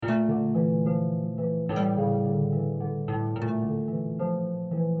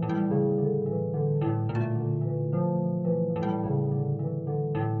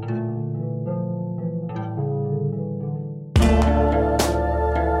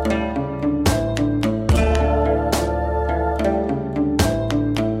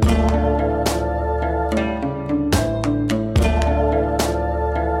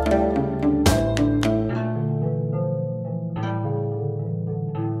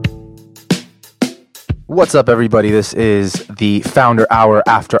What's up, everybody? This is the Founder Hour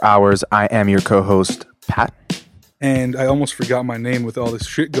After Hours. I am your co-host, Pat. And I almost forgot my name with all this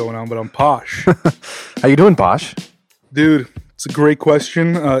shit going on, but I'm Posh. How you doing, Posh? Dude, it's a great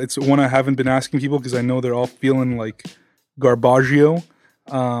question. It's one I haven't been asking people because I know they're all feeling like garbaggio.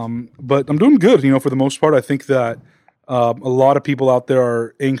 But I'm doing good, for the most part. I think that a lot of people out there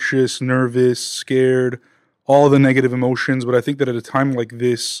are anxious, nervous, scared, all the negative emotions. But I think that at a time like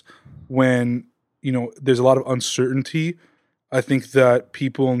this, when, there's a lot of uncertainty, I think that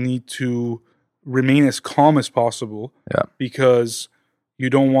people need to remain as calm as possible. Yeah. Because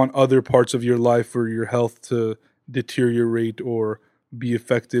you don't want other parts of your life or your health to deteriorate or be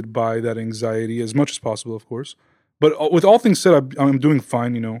affected by that anxiety as much as possible, of course. But with all things said, I'm doing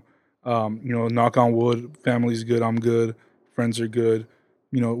fine, knock on wood, family's good, I'm good, friends are good.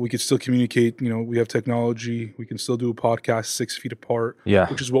 We could still communicate, we have technology, we can still do a podcast 6 feet apart,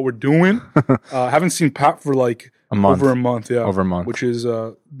 which is what we're doing. Haven't seen Pat for like over a month, which is,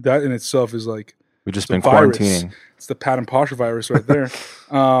 that in itself is like, we've just been quarantining. It's the Pat and Posh virus right there.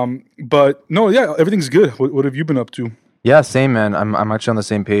 But no, everything's good. What have you been up to? Yeah, same, man. I'm actually on the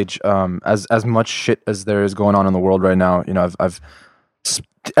same page. As much shit as there is going on in the world right now, I've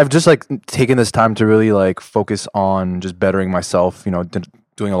just like taken this time to really like focus on just bettering myself.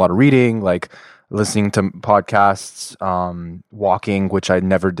 Doing a lot of reading, like listening to podcasts, walking, which I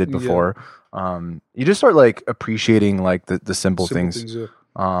never did before. You just start like appreciating like the simple things.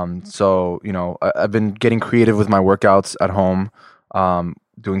 So I've been getting creative with my workouts at home.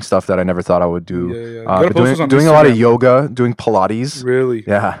 Doing stuff that I never thought I would do. Doing a lot of yoga, doing Pilates. Really?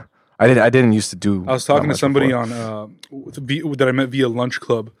 Yeah. I didn't used to do. I was talking to somebody that I met via Lunch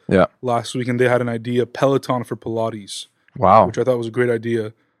Club last week, and they had an idea, Peloton for Pilates. Wow. Which I thought was a great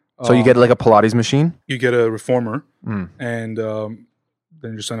idea. So you get like a Pilates machine? You get a reformer, and then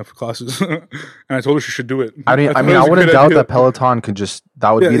you just sign up for classes. And I told her she should do it. I wouldn't doubt that Peloton could just,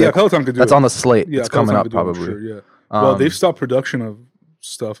 that would be Peloton could do that's it. on the slate. Yeah, it's coming up probably. Sure, well, they've stopped production of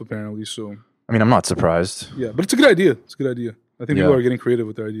stuff apparently, so. I'm not surprised. Yeah, but it's a good idea. I think people are getting creative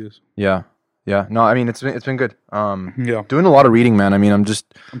with their ideas. Yeah. No, it's been good. Doing a lot of reading, man. I'm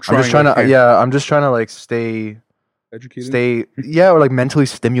just trying to like stay educated. Or like mentally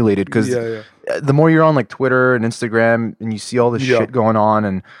stimulated, because the more you're on like Twitter and Instagram and you see all this shit going on,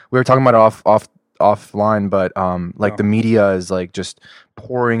 and we were talking about it offline, but the media is like just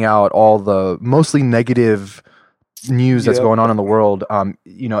pouring out all the mostly negative news that's going on in the world.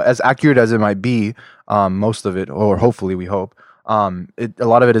 As accurate as it might be, most of it, or hopefully we hope, a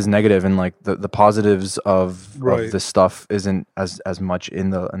lot of it is negative, and like the positives of this stuff isn't as much in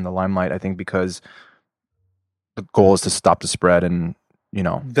the limelight, I think, because the goal is to stop the spread, and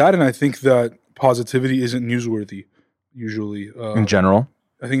that, and I think that positivity isn't newsworthy usually. In general,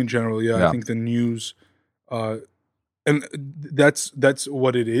 I think in general, I think the news, and that's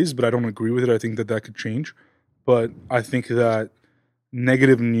what it is. But I don't agree with it. I think that could change. But I think that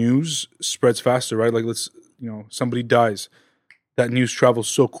negative news spreads faster, right? Like somebody dies, that news travels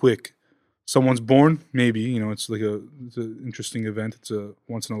so quick. Someone's born, maybe, it's an interesting event. It's a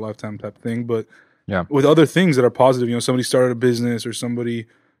once in a lifetime type thing. But with other things that are positive, somebody started a business or somebody,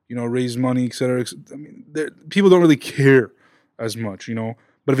 raised money, et cetera. People don't really care as much,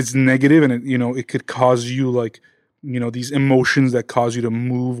 But if it's negative and it could cause you like, these emotions that cause you to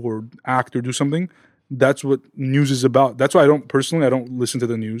move or act or do something. That's what news is about. That's why I don't listen to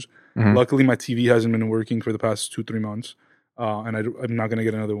the news. Mm-hmm. Luckily, my TV hasn't been working for the past 2-3 months, and I'm not going to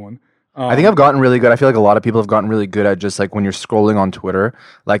get another one. I think I've gotten really good. I feel like a lot of people have gotten really good at just like when you're scrolling on Twitter,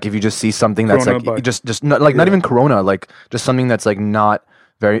 like if you just see something that's just not even Corona, like just something that's like not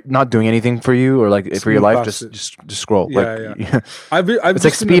doing anything for you or like for your life, just scroll. It's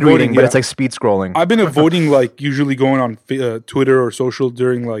like speed reading, but it's like speed scrolling. I've been avoiding like usually going on Twitter or social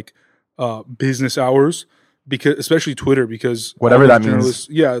during like business hours, because especially Twitter, because whatever that means,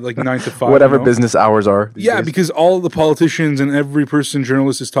 like 9 to 5, whatever business hours are these days. Because all the politicians and every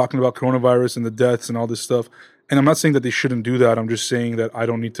journalist is talking about coronavirus and the deaths and all this stuff, and I'm not saying that they shouldn't do that. I'm just saying that I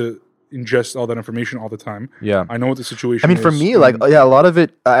don't need to ingest all that information all the time. I know what the situation is. For me, like a lot of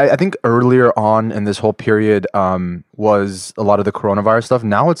it, I think earlier on in this whole period was a lot of the coronavirus stuff.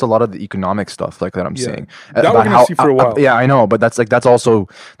 Now it's a lot of the economic stuff like that I'm seeing. That we're gonna see for a while. I know, but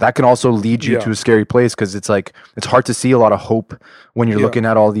that can also lead you to a scary place, because it's like it's hard to see a lot of hope when you're looking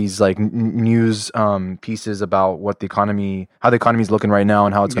at all these like news pieces about how the economy is looking right now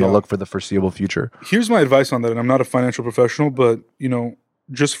and how it's going to look for the foreseeable future. Here's my advice on that, and I'm not a financial professional, but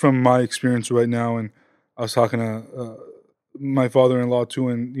just from my experience right now, and I was talking to my father-in-law too,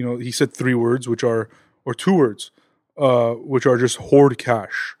 and he said 3 words, or 2 words, which are just hoard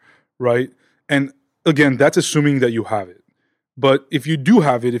cash, right? And again, that's assuming that you have it. But if you do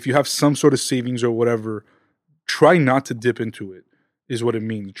have it, if you have some sort of savings or whatever, try not to dip into it, is what it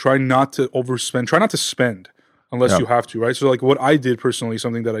means. Try not to overspend. Try not to spend unless you have to, right? So, like, what I did personally,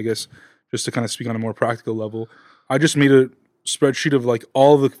 something that I guess, just to kind of speak on a more practical level, I just made a spreadsheet of like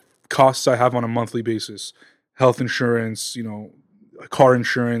all the costs I have on a monthly basis: health insurance, car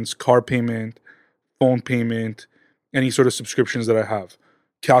insurance, car payment, phone payment, any sort of subscriptions that I have.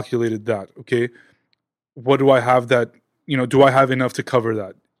 Calculated that, okay? What do I have that, do I have enough to cover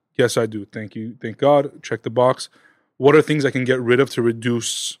that? Yes, I do. Thank you. Thank God. Check the box. What are things I can get rid of to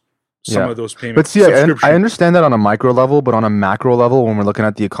reduce some of those payments? But see, I understand that on a micro level, but on a macro level, when we're looking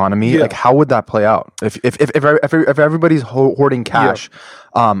at the economy, like how would that play out? If everybody's hoarding cash,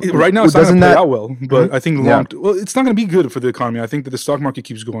 right now it's not going to play out well. But I think well, it's not going to be good for the economy. I think that the stock market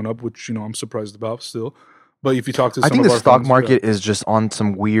keeps going up, which I'm surprised about still. But if you talk to some I think of the our stock friends, market is just on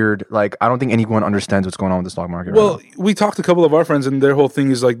some weird, like, I don't think anyone understands what's going on with the stock market well, right now. we talked to a couple of our friends, and their whole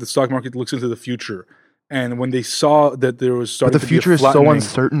thing is like the stock market looks into the future. And when they saw that there was starting But the future is so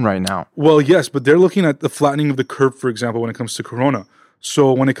uncertain right now. Well, yes, but they're looking at the flattening of the curve, for example, when it comes to Corona.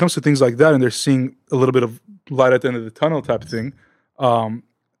 So when it comes to things like that, and they're seeing a little bit of light at the end of the tunnel type thing,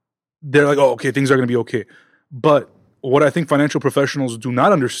 they're like, oh, okay, things are going to be okay. But what I think financial professionals do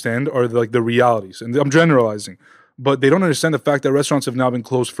not understand are like the realities. And I'm generalizing. But they don't understand the fact that restaurants have now been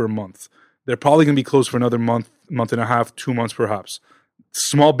closed for a month. They're probably going to be closed for another month, month and a half, 2 months perhaps.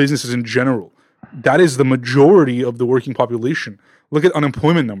 Small businesses in general. That is the majority of the working population. Look at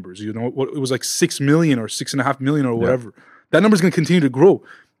unemployment numbers. It was like 6 million or 6.5 million or whatever. That number is going to continue to grow.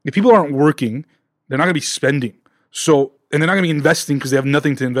 If people aren't working, they're not going to be spending. So, and they're not going to be investing because they have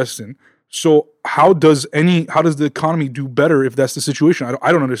nothing to invest in. So how does the economy do better if that's the situation?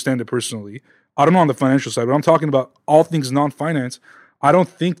 I don't understand it personally. I don't know on the financial side, but I'm talking about all things non-finance. I don't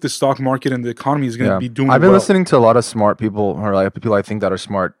think the stock market and the economy is going to be doing well. I've been listening to a lot of smart people, or like people I think that are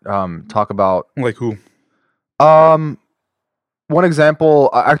smart, talk about... Like who? One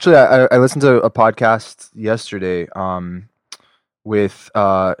example, actually, I listened to a podcast yesterday with,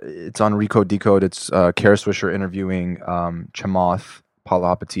 it's on Recode Decode. It's Kara Swisher interviewing Chamath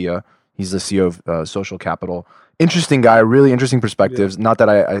Palihapitiya. He's the CEO of Social Capital. Interesting guy, really interesting perspectives. Not that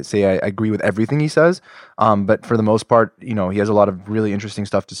I say I agree with everything he says, but for the most part, he has a lot of really interesting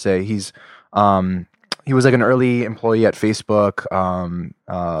stuff to say. He was like an early employee at Facebook,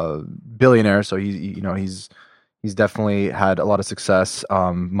 billionaire. So he's definitely had a lot of success,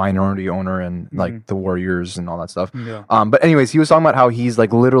 minority owner and like the Warriors and all that stuff. Yeah. But anyways, he was talking about how he's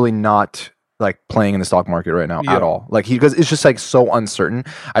like literally not like playing in the stock market right now at all. Like because it's just like so uncertain.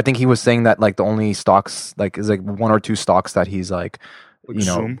 I think he was saying that like the only stocks like is like 1 or 2 stocks that he's like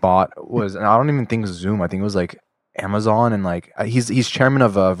Zoom? bought was, and I don't even think Zoom. I think it was like Amazon, and like he's chairman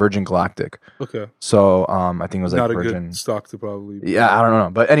of Virgin Galactic. Okay. So I think it was like not a Virgin good stock to probably. Yeah, I don't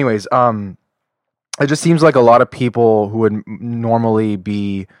know. But anyways, it just seems like a lot of people who would normally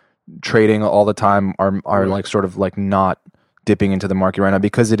be trading all the time are like sort of like not dipping into the market right now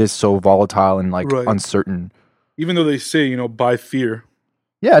because it is so volatile and like uncertain. Even though they say, buy fear.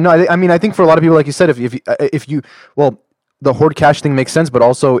 Yeah, no, I mean, I think for a lot of people, like you said, if you the hoard cash thing makes sense, but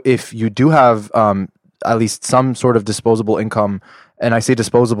also if you do have at least some sort of disposable income, and I say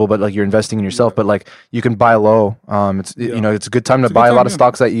disposable, but like you're investing in yourself, but like you can buy low. It's it's a good time to buy a lot of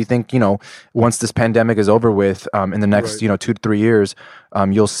stocks that you think once this pandemic is over with, in the next 2 to 3 years,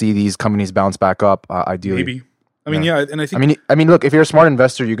 you'll see these companies bounce back up. Ideally, maybe. I mean, and I think. I mean, look, if you're a smart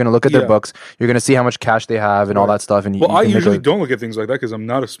investor, you're going to look at their books, you're going to see how much cash they have and all that stuff. And I usually don't look at things like that because I'm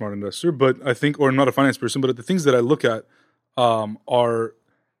not a smart investor, but I think, or I'm not a finance person, but the things that I look at are,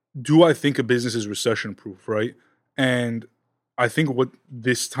 do I think a business is recession proof, right? And I think what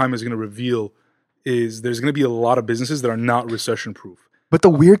this time is going to reveal is there's going to be a lot of businesses that are not recession proof. But the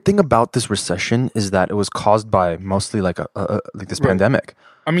weird thing about this recession is that it was caused by mostly like like this pandemic.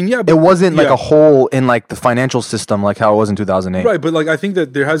 I mean, but, it wasn't like a hole in like the financial system like how it was in 2008. Right, but like I think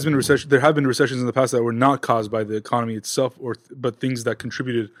that there have been recessions in the past that were not caused by the economy itself, but things that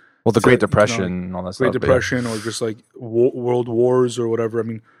contributed. Well, the Great Depression and all that stuff. Great Depression, or just like world wars or whatever. I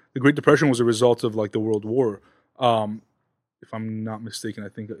mean, the Great Depression was a result of like the World War. If I'm not mistaken, I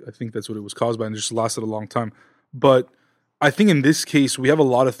think that's what it was caused by, and it just lasted a long time. But I think in this case, we have a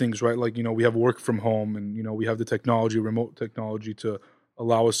lot of things, right? Like, we have work from home, and, we have the technology, remote technology to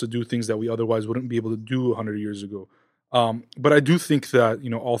allow us to do things that we otherwise wouldn't be able to do 100 years ago. But I do think that,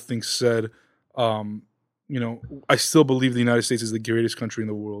 all things said, I still believe the United States is the greatest country in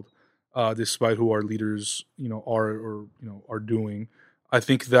the world, despite who our leaders, are doing. I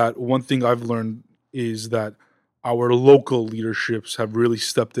think that one thing I've learned is that our local leaderships have really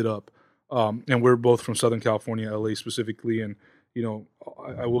stepped it up. And we're both from Southern California, LA specifically, and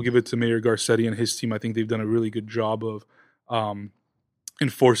I will give it to Mayor Garcetti and his team. I think they've done a really good job of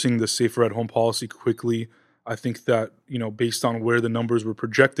enforcing the safer at home policy quickly. I think that, based on where the numbers were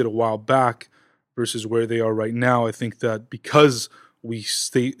projected a while back versus where they are right now, I think that because we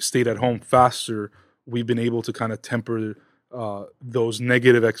stayed at home faster, we've been able to kind of temper those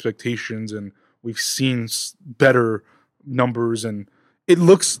negative expectations, and we've seen better numbers. And it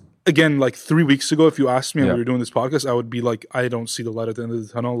looks, again, like 3 weeks ago, if you asked me and we were doing this podcast, I would be like, I don't see the light at the end of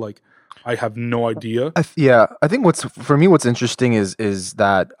the tunnel. Like, I have no idea. I think what's interesting is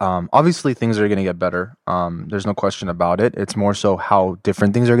that obviously things are going to get better. There's no question about it. It's more so how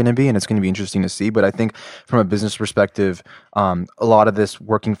different things are going to be, and it's going to be interesting to see. But I think from a business perspective, a lot of this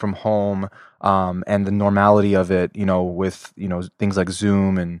working from home and the normality of it, with things like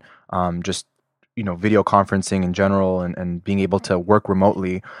Zoom and just video conferencing in general and being able to work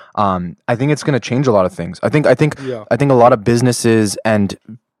remotely, I think it's going to change a lot of things. I think a lot of businesses and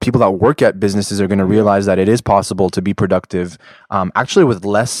people that work at businesses are going to realize that it is possible to be productive, actually with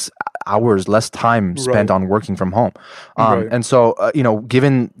less hours, less time spent on working from home. And so,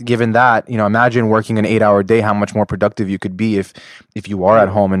 given that, imagine working an 8-hour day, how much more productive you could be if you are at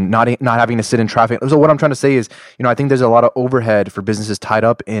home and not having to sit in traffic. So what I'm trying to say is, I think there's a lot of overhead for businesses tied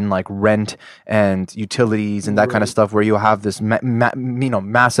up in like rent and utilities and that kind of stuff, where you have this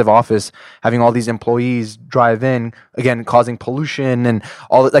massive office having all these employees drive in, again, causing pollution and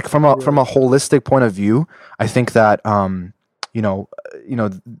all. Like from a holistic point of view, I think that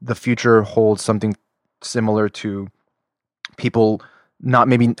the future holds something similar to people not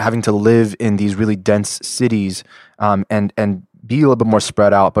maybe having to live in these really dense cities, and be a little bit more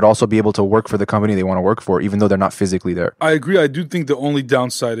spread out, but also be able to work for the company they want to work for, even though they're not physically there. I agree. I do think the only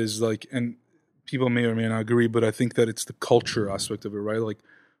downside is and people may or may not agree, but I think that it's the culture aspect of it, right? Like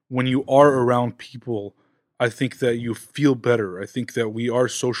when you are around people, I think that you feel better. I think that we are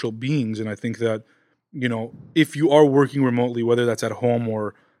social beings, and I think that, if you are working remotely, whether that's at home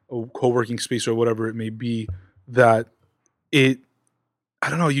or a co-working space or whatever it may be, that I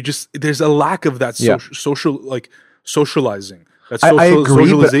don't know, there's a lack of that social, like socializing, that I agree,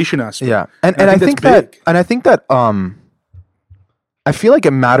 socialization aspect. Yeah. And I think that I feel like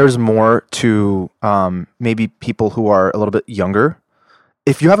it matters more to maybe people who are a little bit younger.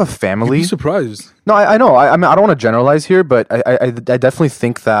 If you have a family, you'd be surprised. No, I know. I mean, I don't want to generalize here, but I definitely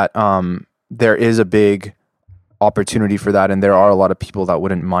think that there is a big opportunity for that, and there are a lot of people that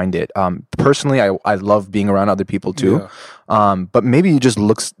wouldn't mind it. Personally, I love being around other people too, but maybe it just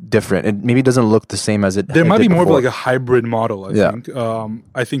looks different. It maybe doesn't look the same as it. There might be more of like a hybrid model. I think.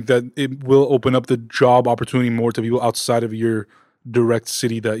 I think that it will open up the job opportunity more to people outside of your direct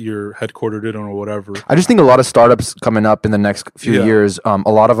city that you're headquartered in or whatever. I just think a lot of startups coming up in the next few years, a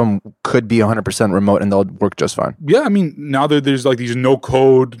lot of them could be 100% remote and they'll work just fine. Yeah, I mean, now that there's like these no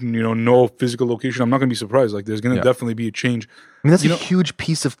code, no physical location, I'm not going to be surprised. Like there's going to definitely be a change. I mean, that's a huge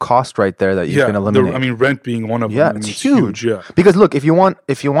piece of cost right there that you can eliminate. Rent being one of them. Yeah, it's huge. Yeah. Because look, if you want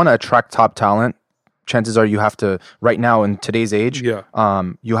to attract top talent, chances are you have to, right now in today's age,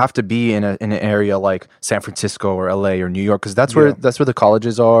 you have to be in an area like San Francisco or LA or New York, because that's where the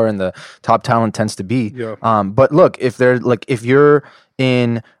colleges are and the top talent tends to be. But look, if you're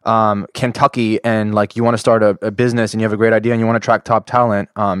in Kentucky and like you want to start a business and you have a great idea and you want to attract top talent,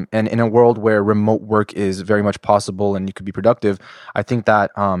 and in a world where remote work is very much possible and you could be productive, I think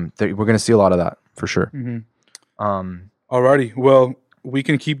that we're going to see a lot of that for sure. Alrighty, well, we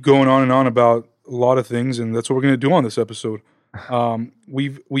can keep going on and on about a lot of things, and that's what we're going to do on this episode.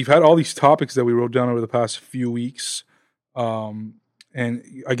 We've had all these topics that we wrote down over the past few weeks, and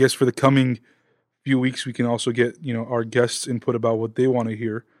I guess for the coming few weeks we can also get our guests' input about what they want to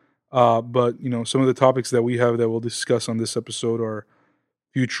hear. But some of the topics that we have that we'll discuss on this episode are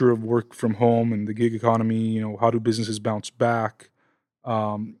future of work from home and the gig economy. How do businesses bounce back?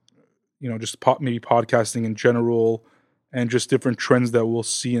 Just maybe podcasting in general. And just different trends that we'll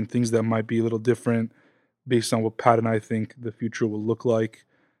see and things that might be a little different based on what Pat and I think the future will look like.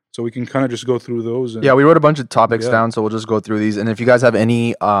 So we can kind of just go through those. We wrote a bunch of topics down, so we'll just go through these. And if you guys have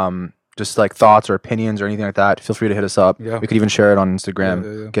any just like thoughts or opinions or anything like that, feel free to hit us up. We could even share it on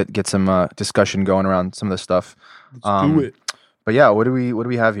Instagram. Get some discussion going around some of this stuff. Let's do it. But yeah, what do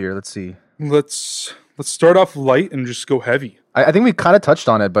we have here? Let's see. Let's start off light and just go heavy. I think we kind of touched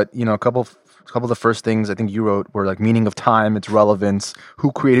on it, but a couple of the first things I think you wrote were like meaning of time, its relevance,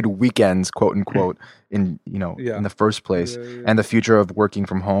 who created weekends, quote unquote, in the first place, and the future of working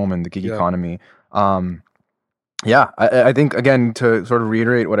from home and the gig economy. Yeah, I think again to sort of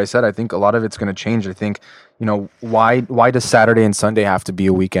reiterate what I said, I think a lot of it's going to change. I think, why does Saturday and Sunday have to be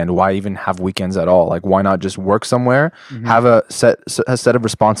a weekend? Why even have weekends at all? Like, why not just work somewhere, have a set of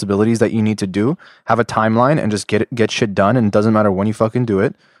responsibilities that you need to do, have a timeline, and just get shit done. And it doesn't matter when you fucking do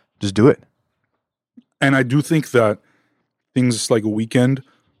it, just do it. And I do think that things like a weekend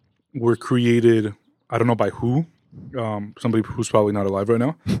were created, I don't know by who, somebody who's probably not alive right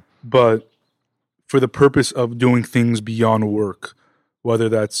now, but for the purpose of doing things beyond work, whether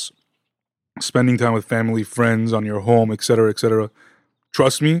that's spending time with family, friends, on your home, et cetera, et cetera.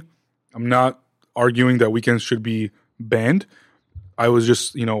 Trust me, I'm not arguing that weekends should be banned. I was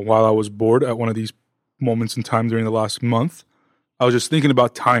just, while I was bored at one of these moments in time during the last month, I was just thinking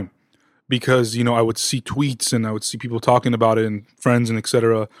about time because, I would see tweets and I would see people talking about it and friends and et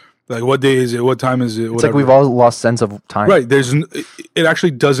cetera. Like, what day is it? What time is it? It's like we've all lost sense of time. Right. It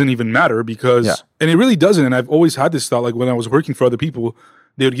actually doesn't even matter because, and it really doesn't. And I've always had this thought, like when I was working for other people,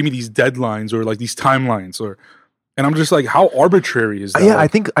 they would give me these deadlines or like these timelines and I'm just like, how arbitrary is that? Yeah, I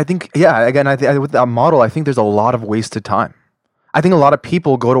think, again, with that model, I think there's a lot of wasted time. I think a lot of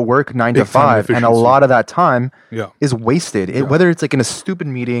people go to work 9 to 5 and a lot of that time is wasted. Whether it's like in a stupid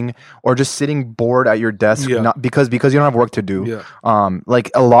meeting or just sitting bored at your desk not because you don't have work to do. Yeah.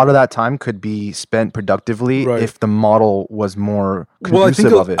 Like a lot of that time could be spent productively if the model was more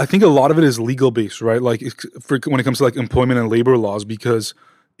conducive of it. I think a lot of it is legal based, right? Like when it comes to like employment and labor laws, because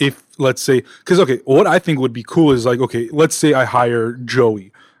if let's say, what I think would be cool is like, okay, let's say I hire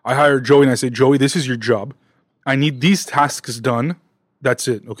Joey. And I say, Joey, this is your job. I need these tasks done. That's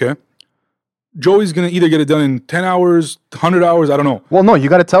it, okay? Joey's going to either get it done in 10 hours, 100 hours, I don't know. Well, no, you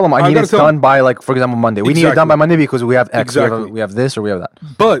got to tell him I need it done by, like, for example, Monday. We need it done by Monday because we have X, we have this, or we have that.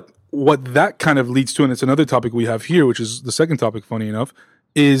 But what that kind of leads to, and it's another topic we have here, which is the second topic, funny enough,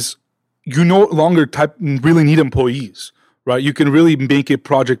 is you no longer really need employees, right? You can really make it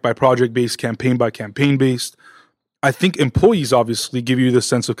project by project based, campaign by campaign based. I think employees obviously give you the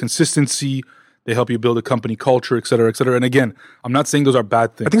sense of consistency. They help you build a company culture, et cetera, et cetera. And again, I'm not saying those are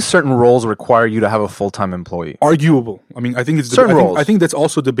bad things. I think certain roles require you to have a full-time employee. Arguable. I mean, I think it's certain roles. I think that's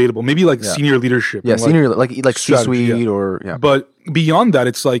also debatable. Maybe like senior leadership. Yeah, senior like C-suite or But beyond that,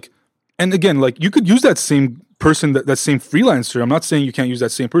 it's like, and again, like you could use that same person, that same freelancer. I'm not saying you can't use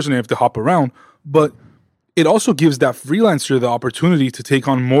that same person and you have to hop around, but it also gives that freelancer the opportunity to take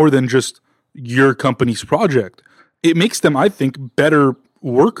on more than just your company's project. It makes them, I think, better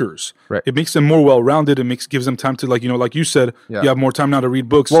workers. Right. It makes them more well-rounded. It gives them time to, like, like you said, you have more time now to read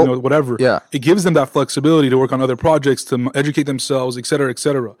books, whatever. Yeah. It gives them that flexibility to work on other projects, to educate themselves, et cetera, et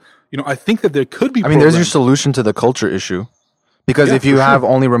cetera. I think that there could be there's your solution to the culture issue. Because if you have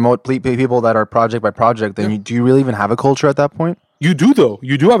only remote people that are project by project, then do you really even have a culture at that point? You do, though.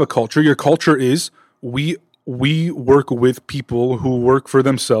 You do have a culture. Your culture is we work with people who work for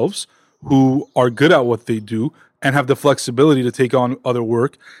themselves, who are good at what they do, and have the flexibility to take on other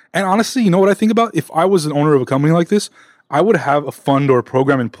work. And honestly, you know what I think about? If I was an owner of a company like this, I would have a fund or a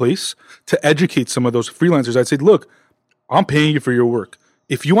program in place to educate some of those freelancers. I'd say, look, I'm paying you for your work.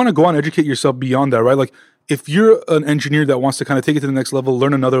 If you want to go on and educate yourself beyond that, right? Like if you're an engineer that wants to kind of take it to the next level,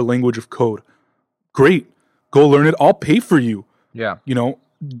 learn another language of code, great. Go learn it. I'll pay for you. Yeah.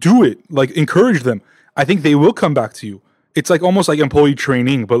 Do it. Like encourage them. I think they will come back to you. It's like almost like employee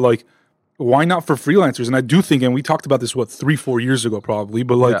training, but like, why not for freelancers? And I do think, and we talked about this, 3-4 years ago probably,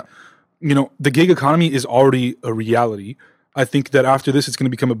 but like, the gig economy is already a reality. I think that after this, it's going to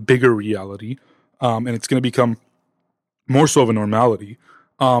become a bigger reality, and it's going to become more so of a normality.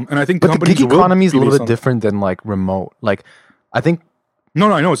 And I think but the gig economy is a little bit different than like remote. Like, I think. No,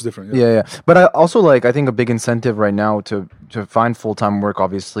 I know it's different. Yeah. But I also I think a big incentive right now to find full-time work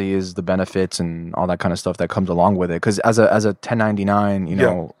obviously is the benefits and all that kind of stuff that comes along with it. Because as a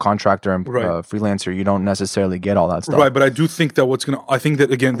 1099, contractor and freelancer, you don't necessarily get all that stuff. Right, but I do think that I think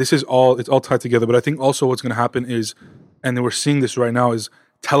that again, it's all tied together. But I think also what's going to happen is, and we're seeing this right now, is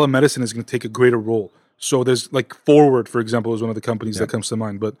telemedicine is going to take a greater role. So there's like Forward, for example, is one of the companies that comes to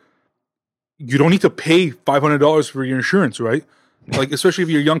mind. But you don't need to pay $500 for your insurance, right? Like, especially if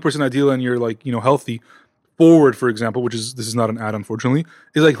you're a young person, ideal, and you're like, healthy. Forward, for example, this is not an ad, unfortunately,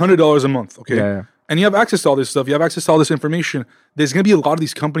 is like $100 a month. Okay. Yeah. And you have access to all this stuff. You have access to all this information. There's going to be a lot of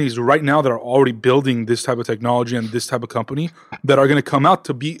these companies right now that are already building this type of technology and this type of company that are going to come out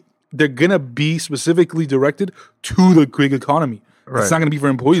they're going to be specifically directed to the gig economy. Right. It's not going to be for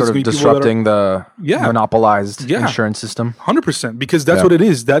employees. Sort of disrupting the monopolized insurance system. 100%, because that's what it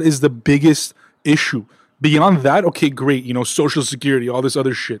is. That is the biggest issue. Beyond that, okay, great. Social Security, all this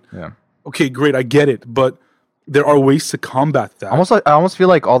other shit. Yeah. Okay, great. I get it. But there are ways to combat that. I almost feel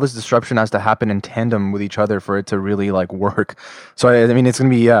like all this disruption has to happen in tandem with each other for it to really like work. So I mean, it's gonna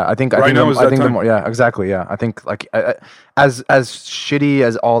be I think the more exactly I think like as shitty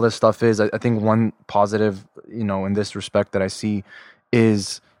as all this stuff is, I think one positive in this respect that I see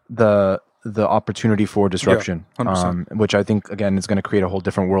is the opportunity for disruption, which I think again is going to create a whole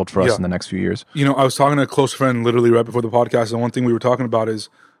different world for us in the next few years. I was talking to a close friend literally right before the podcast, and one thing we were talking about is,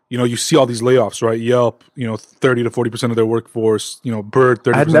 you see all these layoffs, right? Yelp, 30 to 40% of their workforce. Bird,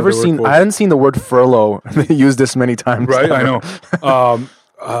 30%. I hadn't seen the word furlough used this many times. Right, I know.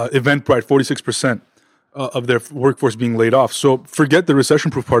 Eventbrite, 46% of their workforce being laid off. So forget the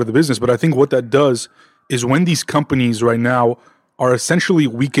recession-proof part of the business, but I think what that does is when these companies right now are essentially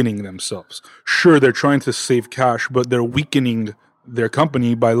weakening themselves. Sure, they're trying to save cash, but they're weakening their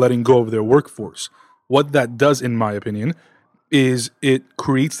company by letting go of their workforce. What that does, in my opinion, is it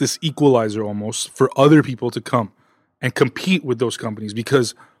creates this equalizer almost for other people to come and compete with those companies.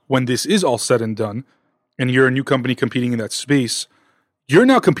 Because when this is all said and done, and you're a new company competing in that space, you're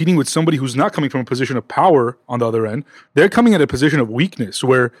now competing with somebody who's not coming from a position of power on the other end. They're coming at a position of weakness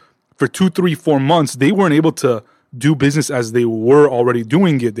where for 2, 3, 4 months, they weren't able to do business as they were already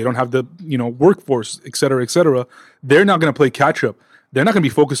doing it. They don't have the workforce, et cetera, et cetera. They're not going to play catch up. They're not going to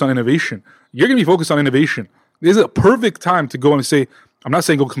be focused on innovation. You're going to be focused on innovation. This is a perfect time to go and say, I'm not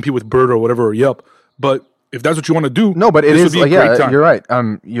saying go compete with Bird or whatever or Yelp, but if that's what you want to do, no, but it is like, you're right.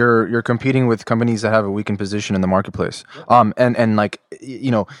 You're competing with companies that have a weakened position in the marketplace. And like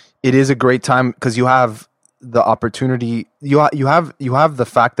it is a great time because you have the opportunity. You have the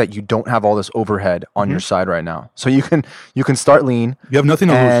fact that you don't have all this overhead on your side right now, so you can start lean. You have nothing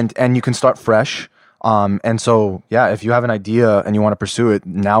to lose, and you can start fresh. And so if you have an idea and you want to pursue it,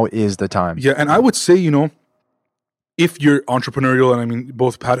 now is the time. Yeah, and I would say if you're entrepreneurial, and I mean,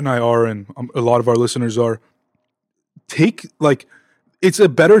 both Pat and I are, and a lot of our listeners are, it's a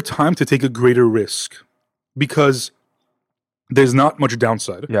better time to take a greater risk because there's not much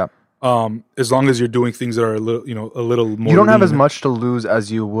downside. Yeah. As long as you're doing things that are a little more. You don't have as much to lose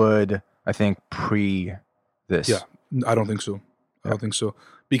as you would, I think, pre this. Yeah, I don't think so. I don't think so.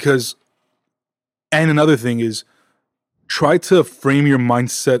 Because, and another thing is, try to frame your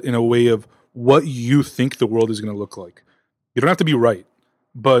mindset in a way of what you think the world is going to look like. You don't have to be right,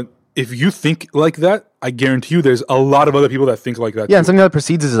 but if you think like that, I guarantee you there's a lot of other people that think like that. Yeah, and something that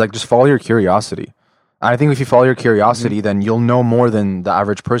precedes is like just follow your curiosity. I think if you follow your curiosity, then you'll know more than the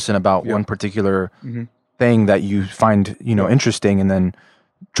average person about one particular thing that you find interesting, and then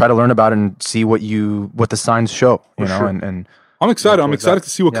try to learn about it and see what the signs show. And I'm excited. I'm excited to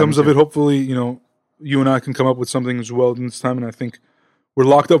see what comes of it. Hopefully, you and I can come up with something as well in this time, and I think we're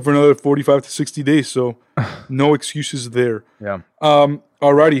locked up for another 45 to 60 days, so no excuses there. Yeah.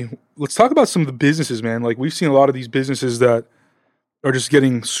 Alrighty, let's talk about some of the businesses, man. Like, we've seen a lot of these businesses that are just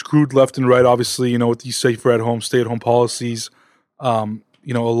getting screwed left and right, obviously, with these safer at home, stay at home policies. A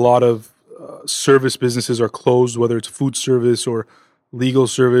lot of service businesses are closed, whether it's food service or legal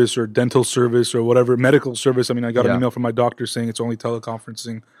service or dental service or whatever, medical service. I mean, I got an email from my doctor saying it's only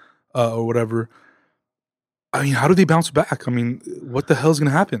teleconferencing or whatever. I mean, how do they bounce back? I mean, what the hell is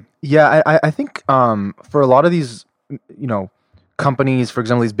going to happen? Yeah, I think for a lot of these, companies, for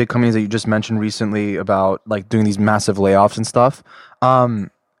example, these big companies that you just mentioned recently about like doing these massive layoffs and stuff.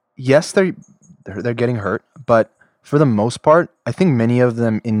 Yes, they're getting hurt, but for the most part, I think many of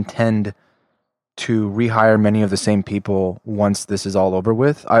them intend to rehire many of the same people once this is all over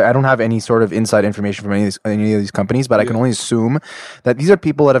with. I don't have any sort of inside information from any of these companies, but I can only assume that these are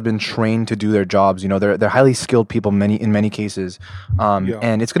people that have been trained to do their jobs. They're highly skilled people in many cases,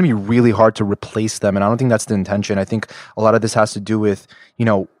 and it's going to be really hard to replace them. And I don't think that's the intention. I think a lot of this has to do with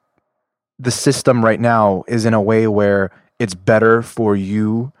the system right now is in a way where it's better for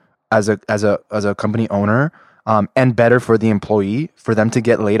you as a company owner, and better for the employee for them to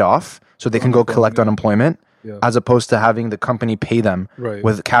get laid off so they can go collect unemployment, as opposed to having the company pay them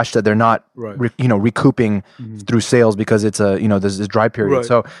with cash that they're not recouping through sales because it's there's this dry period.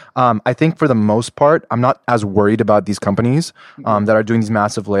 So I think for the most part, I'm not as worried about these companies that are doing these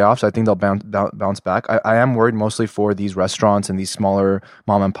massive layoffs. I think they'll bounce back. I am worried mostly for these restaurants and these smaller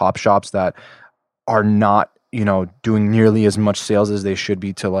mom and pop shops that are not doing nearly as much sales as they should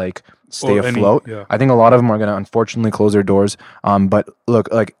be to like stay afloat. I think a lot of them are going to unfortunately close their doors. But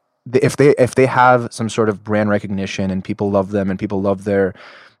look, like if they have some sort of brand recognition and people love them and people love their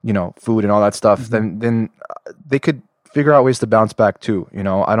food and all that stuff, then they could figure out ways to bounce back too.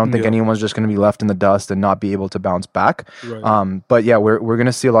 I don't think anyone's just going to be left in the dust and not be able to bounce back. But yeah, we're going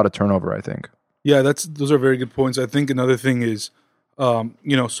to see a lot of turnover, I think. Yeah, those are very good points. I think another thing is,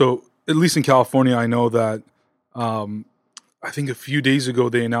 so at least in California, I know that I think a few days ago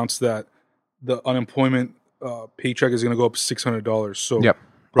they announced that the unemployment paycheck is going to go up $600. So Yep.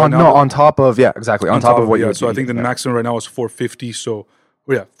 right now, on top of exactly on top of what you. So I think the maximum right now is $450. So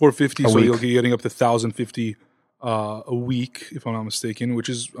 $450. So you'll be getting up to $1,050 a week, if I'm not mistaken. Which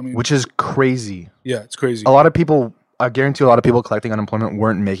is crazy. Yeah, it's crazy. A lot of people. I guarantee a lot of people collecting unemployment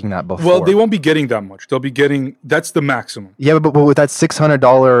weren't making that before. Well, they won't be getting that much. They'll be getting, that's the maximum. Yeah, but with that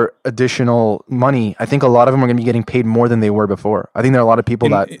 $600 additional money, I think a lot of them are going to be getting paid more than they were before. I think there are a lot of people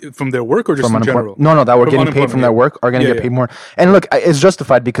from their work or just in general? No, that were getting paid from their work are going to get paid more. And look, it's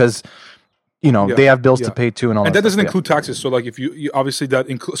justified because they have bills to pay too and all that. And that doesn't include taxes. So like if you obviously that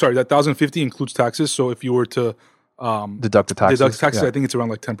 $1,050 includes taxes. So if you were to deduct the taxes, I think it's around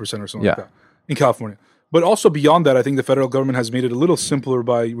like 10% or something like that in California. But also beyond that, I think the federal government has made it a little simpler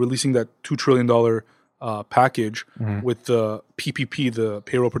by releasing that $2 trillion package with the PPP, the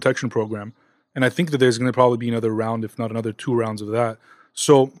Payroll Protection Program. And I think that there's going to probably be another round, if not another 2 rounds of that.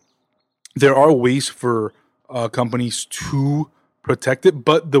 So there are ways for companies to protect it.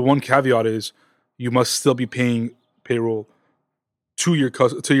 But the one caveat is you must still be paying payroll to your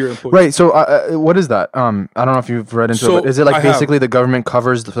employees. Right. So what is that? I don't know if you've read into it, but is it like basically the government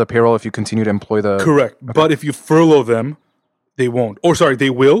covers the payroll if you continue to employ the... Correct. Okay. But if you furlough them, they won't. Or sorry, they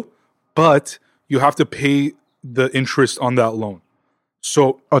will, but you have to pay the interest on that loan.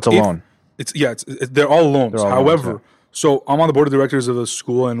 So it's a loan. They're all loans. However, so I'm on the board of directors of a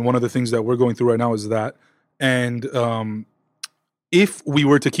school, and one of the things that we're going through right now is that. And if we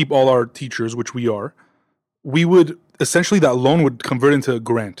were to keep all our teachers, which we are, we would... essentially that loan would convert into a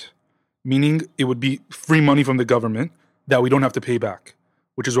grant, meaning it would be free money from the government that we don't have to pay back,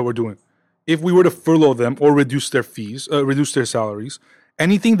 which is what we're doing. If we were to furlough them or reduce their fees, reduce their salaries,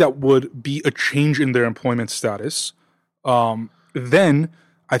 anything that would be a change in their employment status, then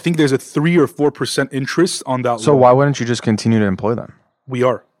I think there's a 3 or 4% interest on that loan. So why wouldn't you just continue to employ them? We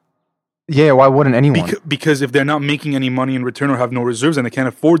are. Yeah, why wouldn't anyone? Because if they're not making any money in return or have no reserves and they can't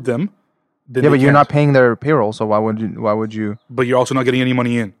afford them, but you're not paying their payroll, so why would you? But you're also not getting any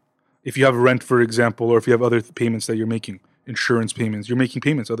money in. If you have rent, for example, or if you have other payments that you're making, insurance payments, you're making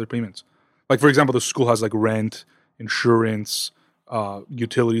payments, other payments. Like, for example, the school has like rent, insurance,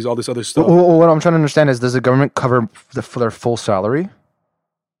 utilities, all this other stuff. Well, what I'm trying to understand is, does the government cover for their full salary?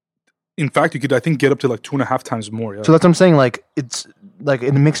 In fact, you could, I think, get up to like 2.5 times more. Yeah. So that's what I'm saying. Like, it's like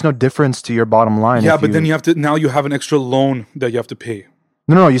it makes no difference to your bottom line. Yeah, but then you have an extra loan that you have to pay.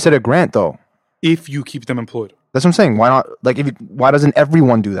 No, you said a grant though. If you keep them employed. That's what I'm saying. Why not? Like, why doesn't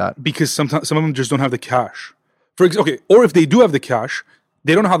everyone do that? Because sometimes some of them just don't have the cash. Or if they do have the cash,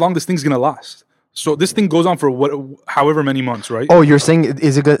 they don't know how long this thing's gonna last. So this thing goes on for however many months, right? Oh, you're saying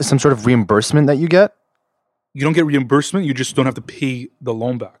is it some sort of reimbursement that you get? You don't get reimbursement. You just don't have to pay the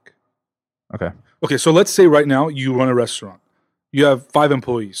loan back. Okay. Okay. So let's say right now you run a restaurant. You have 5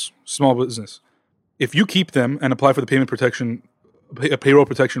 employees, small business. If you keep them and apply for the payroll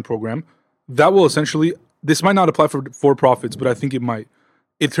protection program, that will essentially, this might not apply for profits, but I think it might.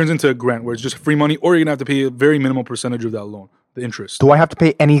 It turns into a grant where it's just free money, or you're going to have to pay a very minimal percentage of that loan, the interest. Do I have to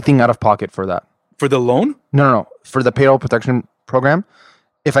pay anything out of pocket for that? For the loan? No. For the payroll protection program,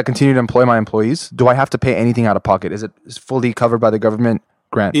 if I continue to employ my employees, do I have to pay anything out of pocket? Is it fully covered by the government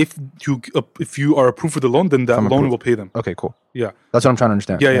grant? If you are approved for the loan, then that loan will pay them. Okay, cool. Yeah. That's what I'm trying to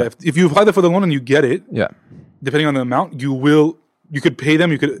understand. Yeah. If you apply for the loan and you get it, depending on the amount, you could pay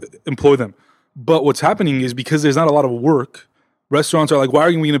them, you could employ them. But what's happening is because there's not a lot of work, restaurants are like, why are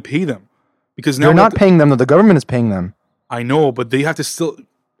we going to pay them? Because now you're not paying them, though. The government is paying them. I know, but they have to still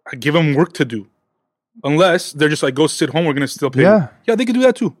give them work to do. Unless they're just like, go sit home, we're going to still pay you. Yeah, they could do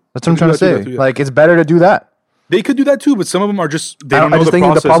that too. That's what I'm trying to say. Like, it's better to do that. They could do that too, but some of them are just, they don't know the process. I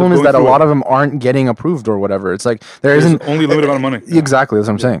just think the problem is that a lot of them aren't getting approved or whatever. It's like, there's only a limited amount of money. Exactly, that's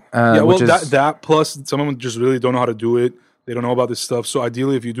what I'm saying. That plus some of them just really don't know how to do it. They don't know about this stuff. So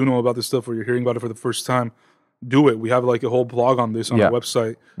ideally, if you do know about this stuff or you're hearing about it for the first time, do it. We have like a whole blog on this on our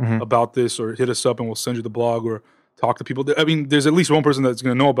website about this, or hit us up and we'll send you the blog, or talk to people. I mean, there's at least one person that's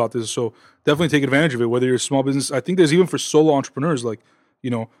going to know about this. So definitely take advantage of it, whether you're a small business. I think there's even for solo entrepreneurs, like,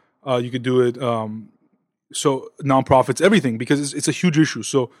 you could do it. So nonprofits, everything, because it's a huge issue.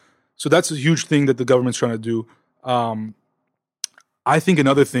 So that's a huge thing that the government's trying to do. I think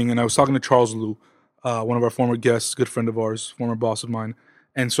another thing, and I was talking to Charles Liu, one of our former guests, good friend of ours, former boss of mine.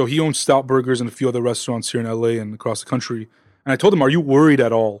 And so he owns Stout Burgers and a few other restaurants here in LA and across the country. And I told him, are you worried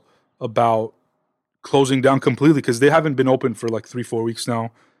at all about closing down completely? Because they haven't been open for like 3-4 weeks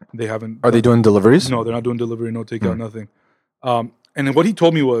now. They haven't. Are they doing deliveries? No, they're not doing delivery, no takeout, nothing. And then what he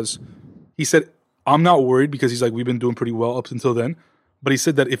told me was, he said, I'm not worried, because he's like, we've been doing pretty well up until then. But he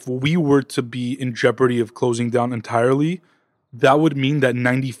said that if we were to be in jeopardy of closing down entirely, that would mean that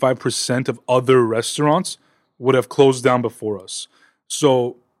 95% of other restaurants would have closed down before us.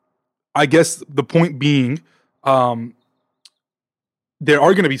 So I guess the point being, there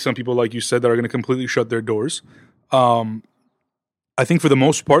are going to be some people, like you said, that are going to completely shut their doors. I think for the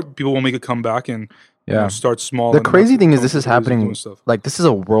most part, people will make a comeback and start small. The crazy thing is this is happening, like this is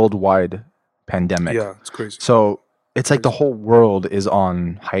a worldwide pandemic. Yeah, it's crazy. So it's like the whole world is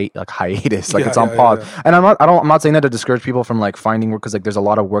on hiatus, like it's on pause. Yeah. And I'm not saying that to discourage people from like finding work, because like there's a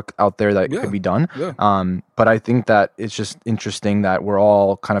lot of work out there that could be done. Yeah. But I think that it's just interesting that we're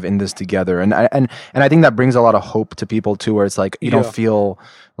all kind of in this together, and I think that brings a lot of hope to people too, where it's like you don't feel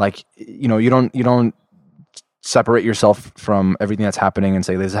like you don't separate yourself from everything that's happening and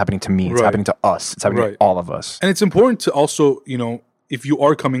say this is happening to me, it's happening to us, it's happening to all of us. And it's important to also, if you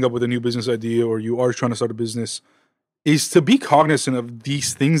are coming up with a new business idea or you are trying to start a business, is to be cognizant of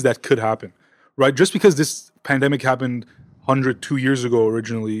these things that could happen, right? Just because this pandemic happened 102 years ago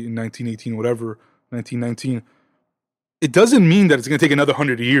originally in 1918, whatever, 1919, it doesn't mean that it's going to take another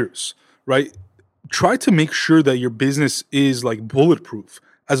 100 years, right? Try to make sure that your business is like bulletproof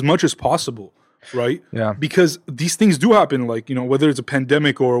as much as possible. Right? Yeah. Because these things do happen, like, whether it's a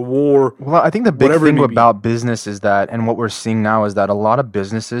pandemic or a war. Well, I think the big thing about business is that, and what we're seeing now is that a lot of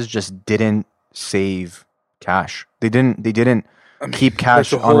businesses just didn't save cash. They didn't keep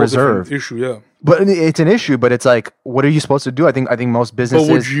cash on reserve. Issue, yeah. But it's an issue, but it's like, what are you supposed to do? I think most businesses.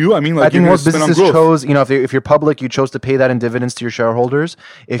 But would you? I think most businesses chose. If you're public, you chose to pay that in dividends to your shareholders.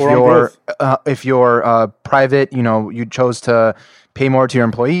 If you're private, you chose to pay more to your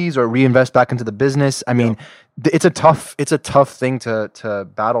employees or reinvest back into the business. I mean, it's a tough thing to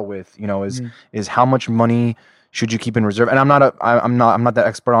battle with. Is how much money should you keep in reserve? And I'm not that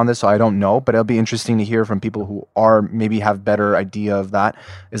expert on this, so I don't know. But it'll be interesting to hear from people who are maybe have better idea of that.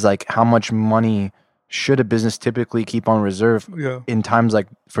 Is like how much money should a business typically keep on reserve in times like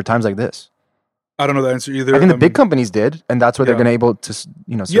this? I don't know the answer either. I think the big companies did, and that's where they're going to able to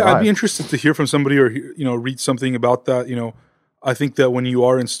survive. Yeah, I'd be interested to hear from somebody or read something about that. I think that when you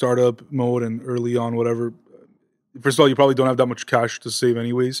are in startup mode and early on, whatever, first of all, you probably don't have that much cash to save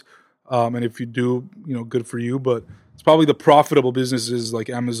anyways. And if you do, good for you. But it's probably the profitable businesses like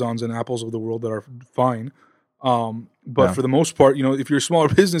Amazons and Apples of the world that are fine. But for the most part, if you're a smaller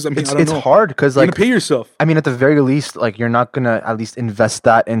business, it's hard because you're gonna pay yourself. I mean, at the very least, like you're not gonna at least invest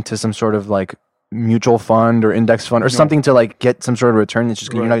that into some sort of like mutual fund or index fund or something to like get some sort of return. It's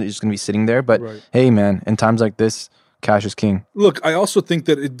just you're not just gonna be sitting there. But hey, man, in times like this, cash is king. Look, I also think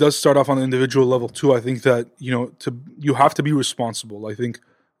that it does start off on the individual level too. I think that you have to be responsible. I think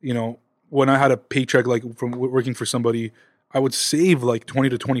when I had a paycheck like from working for somebody, I would save like 20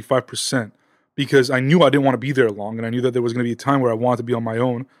 to 25% because I knew I didn't want to be there long, and I knew that there was going to be a time where I wanted to be on my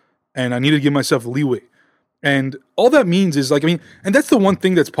own, and I needed to give myself leeway. And all that means is and that's the one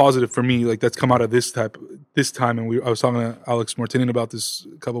thing that's positive for me, like that's come out of this time. And I was talking to Alex Martinin about this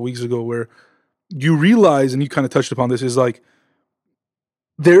a couple of weeks ago, where you realize, and you kind of touched upon this, is like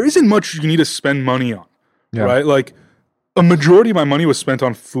there isn't much you need to spend money on, right? Like a majority of my money was spent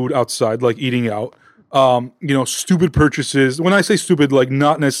on food outside, like eating out. Stupid purchases. When I say stupid, like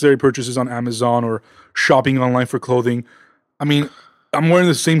not necessary purchases on Amazon or shopping online for clothing. I mean, I'm wearing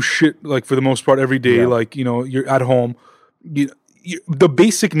the same shit like for the most part every day. Like you're at home. The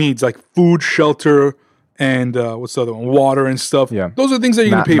basic needs like food, shelter, and what's the other one? Water and stuff. Yeah. Those are things that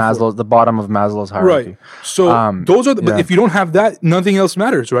you're going to pay for. The bottom of Maslow's hierarchy. Right. So those are but if you don't have that, nothing else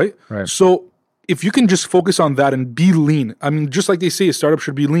matters, right? Right. So if you can just focus on that and be lean, I mean, just like they say, a startup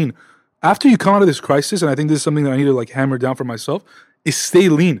should be lean. After you come out of this crisis, and I think this is something that I need to like hammer down for myself, is stay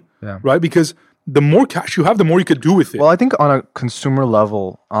lean, right? Because the more cash you have, the more you could do with it. Well, I think on a consumer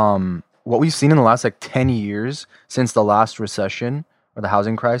level, what we've seen in the last like 10 years since the last recession or the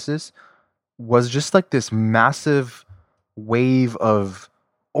housing crisis was just like this massive wave of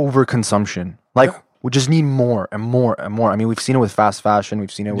overconsumption. Like we just need more and more and more. I mean, we've seen it with fast fashion.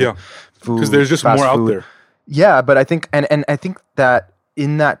 We've seen it with food. Because there's just more out there. Yeah, but I think, and I think that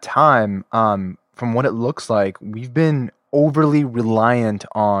in that time, from what it looks like, we've been overly reliant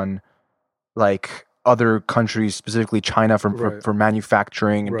on like other countries, specifically China, for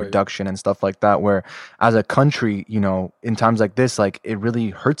manufacturing and production and stuff like that. Where as a country, in times like this, like it really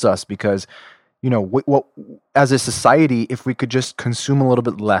hurts us because, as a society, if we could just consume a little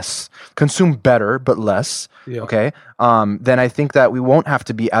bit less, consume better but less, okay, then I think that we won't have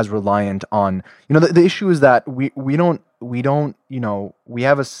to be as reliant on. The issue is that we don't we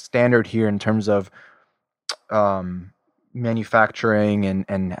have a standard here in terms of manufacturing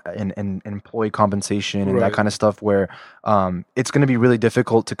and employee compensation and that Right. kind of stuff, where it's going to be really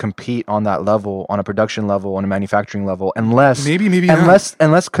difficult to compete on that level, on a production level, on a manufacturing level, unless Maybe not.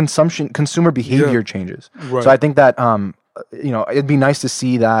 unless consumer behavior Yeah. changes. Right. So I think that it'd be nice to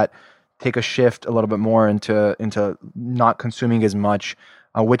see that take a shift a little bit more into not consuming as much,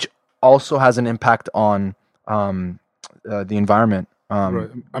 which also has an impact on the environment. Right.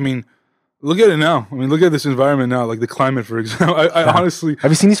 I mean, look at it now. I mean, look at this environment now, like the climate, for example. I honestly,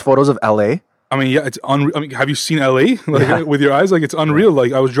 Have you seen these photos of LA? I mean, yeah, it's unreal. I mean, have you seen LA like Yeah. with your eyes? Like it's unreal.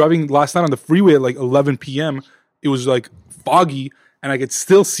 Like I was driving last night on the freeway at like 11 p.m. It was like foggy, and I could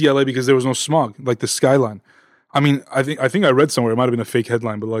still see LA because there was no smog, like the skyline. I mean, I think I read somewhere, it might have been a fake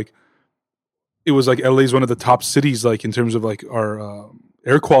headline, but like it was like LA is one of the top cities, like in terms of like our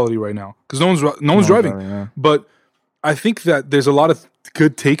air quality right now, because no one's driving. Yeah. But I think that there's a lot of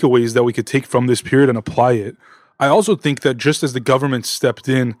good takeaways that we could take from this period and apply it. I also think that just as the government stepped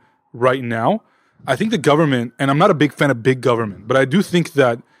in right now, I think the government, and I'm not a big fan of big government, but I do think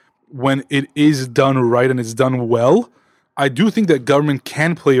that when it is done right and it's done well, I do think that government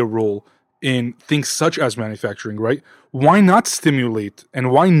can play a role in things such as manufacturing, right? Why not stimulate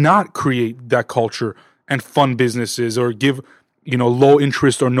and why not create that culture and fund businesses, or give low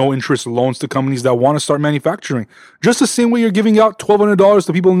interest or no interest loans to companies that want to start manufacturing? Just the same way you're giving out $1,200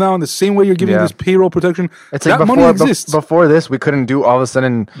 to people now, and the same way you're giving this payroll protection. It's that like money exists. Before this, we couldn't do all of a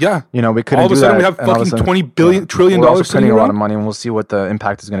sudden. Yeah, we couldn't. All of a do sudden, that, we have and all of a fucking sudden- 20 billion trillion We're also dollars spending sitting a lot around. of money, and we'll see what the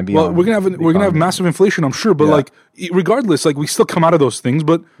impact is going to be. Well, on we're gonna have the have economy. massive inflation, I'm sure, but Yeah. like regardless, like we still come out of those things.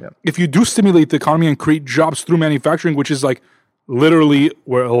 But if you do stimulate the economy and create jobs through manufacturing, which is like literally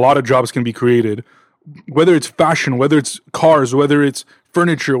where a lot of jobs can be created, whether it's fashion, whether it's cars, whether it's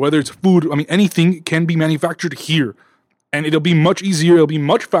furniture, whether it's food, I mean anything can be manufactured here, and it'll be much easier, it'll be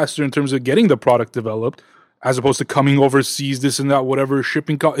much faster in terms of getting the product developed, as opposed to coming overseas, this and that, whatever,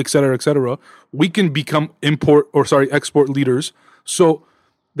 shipping, et cetera, et cetera. We can become export leaders. So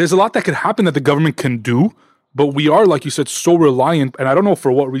there's a lot that could happen that the government can do, but we are, like you said, so reliant, and I don't know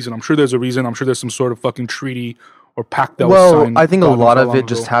for what reason. I'm sure there's a reason. I'm sure there's some sort of fucking treaty or pact that was signed. I think a God knows lot how of long it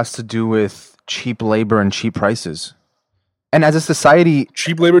just ago. has to do with cheap labor and cheap prices. And as a society,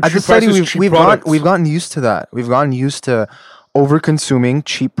 Cheap labor, as a cheap society, prices, cheap we've products. gotten used to that. We've gotten used to over-consuming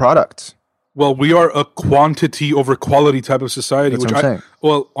cheap products. Well, we are a quantity over quality type of society, That's which what I'm saying.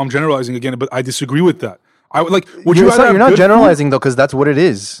 well, I'm generalizing again, but I disagree with that. I would like. Would You're you rather have not good generalizing though, because that's what it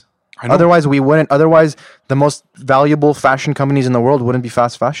is. I know. Otherwise, we wouldn't. Otherwise, the most valuable fashion companies in the world wouldn't be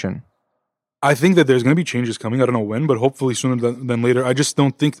fast fashion. I think that there's going to be changes coming. I don't know when, but hopefully sooner than later. I just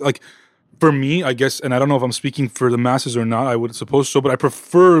don't think, like, for me, I guess, and I don't know if I'm speaking for the masses or not. I would suppose so, but I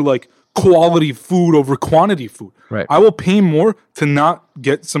prefer like quality food over quantity food. Right. I will pay more to not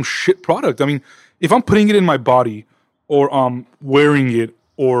get some shit product. I mean, if I'm putting it in my body or wearing it,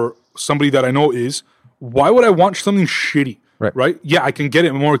 or somebody that I know is, why would I want something shitty? Right? Yeah, I can get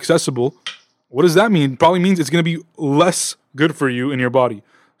it more accessible. What does that mean? Probably means it's going to be less good for you in your body.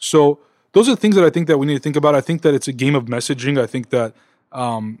 So those are the things that I think that we need to think about. I think that it's a game of messaging. I think that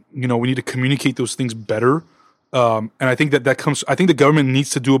we need to communicate those things better. And I think that comes. I think the government needs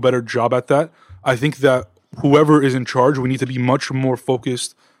to do a better job at that. I think that whoever is in charge, we need to be much more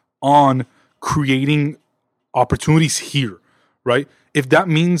focused on creating opportunities here. Right? If that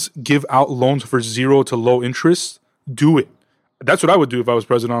means give out loans for 0 to low interest, do it. That's what I would do if I was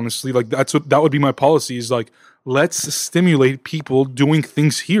president, honestly. Like that would be my policy, is like, let's stimulate people doing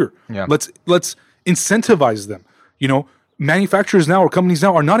things here. Yeah. Let's incentivize them. Manufacturers now or companies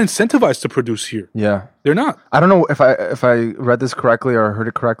now are not incentivized to produce here. Yeah, They're not. I don't know if I read this correctly or heard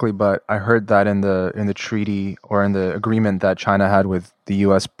it correctly, but I heard that in the treaty or in the agreement that China had with the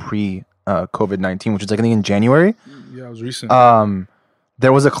U.S. pre COVID-19, which is like I think in January. Yeah, it was recent.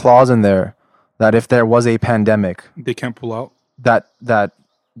 There was a clause in there that if there was a pandemic, They can't pull out. that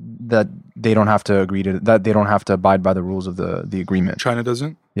they don't have to agree to that. They don't have to abide by the rules of the agreement. China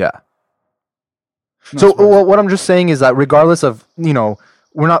doesn't. Yeah. No, So it's fine. what I'm just saying is that regardless of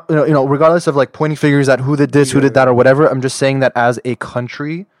we're not regardless of like pointing fingers at who did this, who did that, or whatever, I'm just saying that as a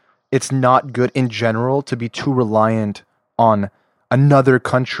country, it's not good in general to be too reliant on another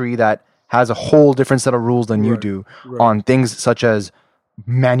country that has a whole different set of rules than you do on things such as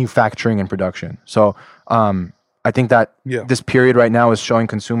manufacturing and production. So I think that this period right now is showing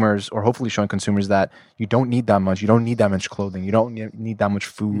consumers, or hopefully showing consumers, that you don't need that much. You don't need that much clothing. You don't need that much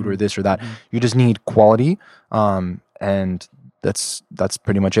food or this or that. You just need quality, and that's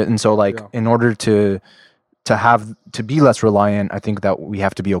pretty much it. And so, like, in order to be less reliant, I think that we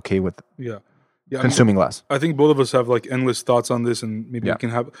have to be okay with consuming less. I think both of us have like endless thoughts on this, and maybe we can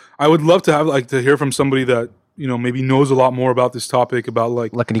have. I would love to have to hear from somebody that maybe knows a lot more about this topic, about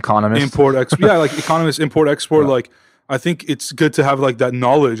like an economist, import export. Yeah, like economist, import export. Yeah. Like, I think it's good to have like that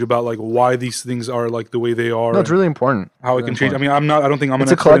knowledge about like why these things are like the way they are. No, it's really important. How it can change. I mean, I don't think I'm.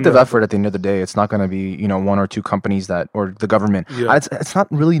 It's a collective effort at the end of the day. It's not going to be one or two companies or the government. Yeah. It's not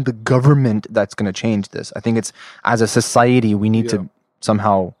really the government that's going to change this. I think it's as a society we need to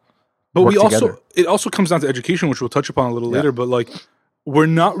somehow. But it also comes down to education, which we'll touch upon a little later. But like, we're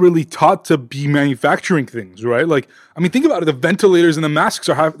not really taught to be manufacturing things, right? Like, I mean, think about it. The ventilators and the masks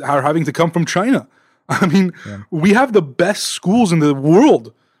are having to come from China. I mean, we have the best schools in the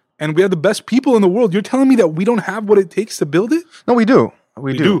world, and we have the best people in the world. You're telling me that we don't have what it takes to build it? No, we do.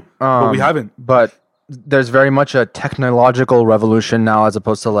 We do. But we haven't. But there's very much a technological revolution now, as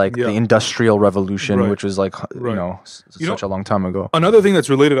opposed to like the industrial revolution, which was like such a long time ago. Another thing that's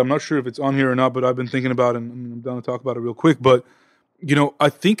related, I'm not sure if it's on here or not, but I've been thinking about it, and I'm down to talk about it real quick. But I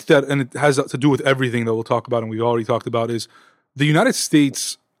think that, and it has to do with everything that we'll talk about, and we've already talked about, is the United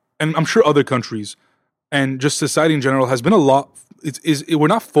States, and I'm sure other countries, and just society in general, has been a lot. We're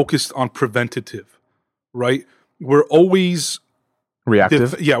not focused on preventative, right? We're always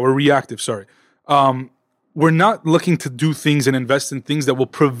reactive. We're reactive. Sorry. We're not looking to do things and invest in things that will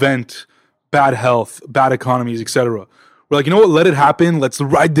prevent bad health, bad economies, etc. We're like, you know what? Let it happen. Let's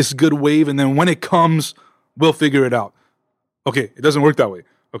ride this good wave, and then when it comes, we'll figure it out. Okay, it doesn't work that way.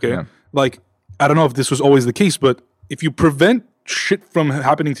 Okay, like, I don't know if this was always the case, but if you prevent shit from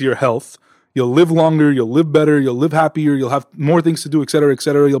happening to your health, you'll live longer, you'll live better, you'll live happier, you'll have more things to do, etc.,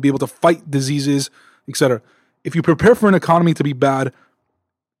 etc. You'll be able to fight diseases, etc. If you prepare for an economy to be bad,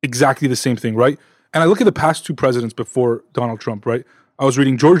 exactly the same thing, right? And I look at the past two presidents before Donald Trump, right? I was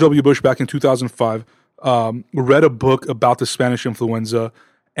reading George W. Bush back in 2005, read a book about the Spanish influenza,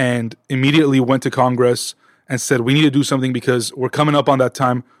 and immediately went to Congress and said, we need to do something because we're coming up on that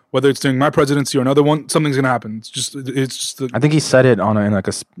time. Whether it's during my presidency or another one, something's going to happen. It's just. I think he said it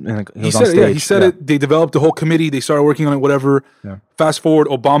he said it. They developed a whole committee. They started working on it. Whatever. Yeah. Fast forward,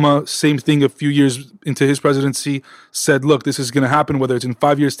 Obama, same thing. A few years into his presidency, said, "Look, this is going to happen. Whether it's in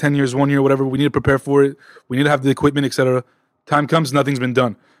 5 years, 10 years, 1 year, whatever. We need to prepare for it. We need to have the equipment, etc." Time comes, nothing's been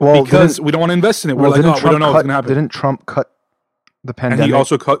done because we don't want to invest in it. We're like, we don't know what's going to happen. Didn't Trump cut the pandemic? And he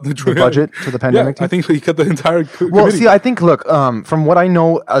also cut the budget to the pandemic team? I think he cut the entire committee. Well, see, I think, look, from what I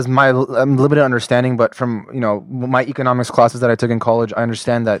know as my limited understanding, but from, my economics classes that I took in college, I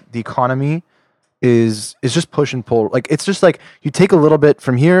understand that the economy is just push and pull. Like, it's just like you take a little bit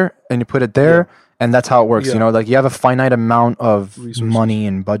from here and you put it there, and that's how it works. Like you have a finite amount of money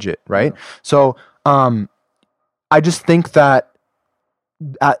and budget, right? Yeah. So, I just think that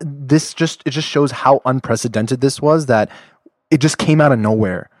it just shows how unprecedented this was, that it just came out of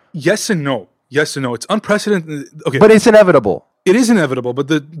nowhere. Yes and no. It's unprecedented. Okay, but it's inevitable. It is inevitable. But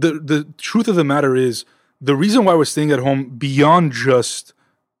the truth of the matter is, the reason why we're staying at home beyond just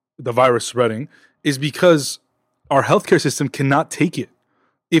the virus spreading is because our healthcare system cannot take it.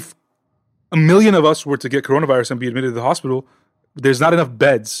 If 1 million of us were to get coronavirus and be admitted to the hospital, there's not enough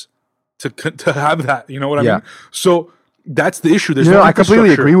beds to have that. You know what I mean? So that's the issue. There's no I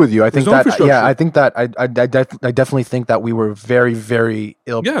completely agree with you. I think that I definitely think that we were very, very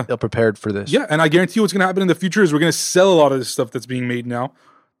ill prepared for this. Yeah, and I guarantee you what's going to happen in the future is we're going to sell a lot of this stuff that's being made now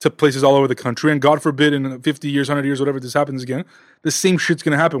to places all over the country, and God forbid in 50 years, 100 years, whatever this happens again, the same shit's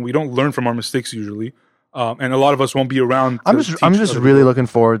going to happen. We don't learn from our mistakes usually. And a lot of us won't be around. I'm just really looking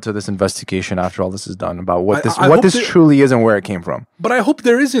forward to this investigation after all this is done about what this truly is and where it came from. But I hope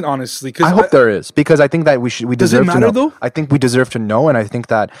there isn't, honestly. I hope there is, because I think that we deserve to know. Does it matter though? I think we deserve to know, and I think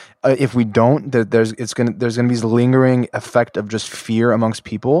that if we don't, there's gonna be this lingering effect of just fear amongst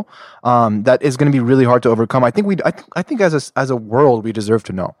people that is going to be really hard to overcome. I think as a world we deserve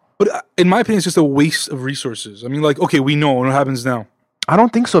to know. But in my opinion, it's just a waste of resources. I mean, like, okay, we know what happens now. I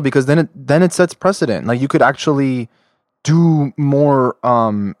don't think so, because then it sets precedent. Like, you could actually do more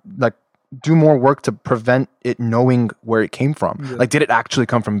work to prevent it knowing where it came from. Yeah. Like, did it actually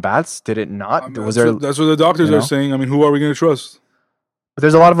come from bats? Did it not? That's what the doctors are saying. I mean, who are we going to trust? But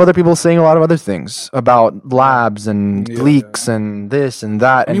there's a lot of other people saying a lot of other things about labs and leaks and this and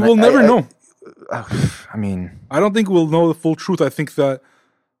that. I mean, we'll never know. I mean, I don't think we'll know the full truth. I think that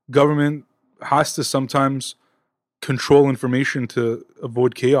government has to sometimes control information to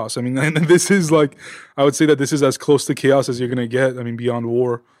avoid chaos. I mean, and this is like, I would say that this is as close to chaos as you're going to get. I mean, beyond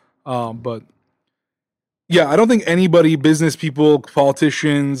war. But yeah, I don't think anybody, business people,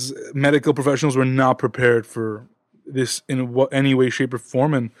 politicians, medical professionals were not prepared for this in any way, shape, or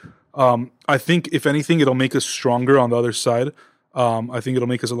form. And I think, if anything, it'll make us stronger on the other side. I think it'll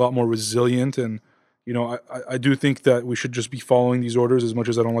make us a lot more resilient. And, I do think that we should just be following these orders, as much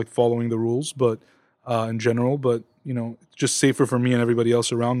as I don't like following the rules. But in general, but it's just safer for me and everybody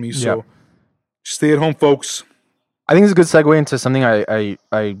else around me. So stay at home, folks. I think it's a good segue into something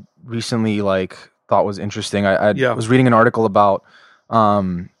I recently thought was interesting. I was reading an article about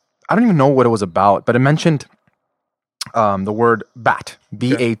I don't even know what it was about, but it mentioned the word BAT,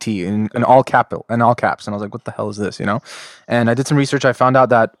 B-A-T, in all caps, and I was like, what the hell is this? And I did some research. I found out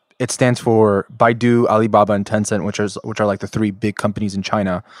that it stands for Baidu, Alibaba, and Tencent, which are like the three big companies in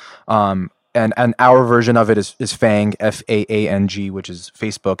China. And our version of it is FAANG, F-A-A-N-G, which is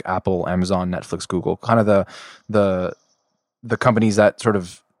Facebook, Apple, Amazon, Netflix, Google, kind of the companies that sort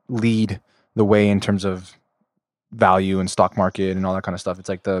of lead the way in terms of value and stock market and all that kind of stuff. It's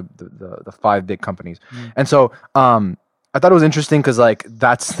like the five big companies. And so I thought it was interesting because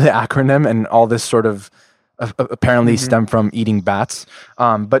that's the acronym, and all this sort of apparently stem from eating bats.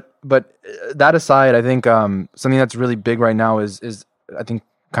 But that aside, I think something that's really big right now is I think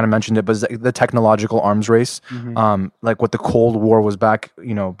kind of mentioned it, but is the technological arms race. Like what the Cold War was back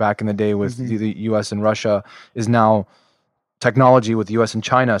in the day with the US and Russia, is now technology with US and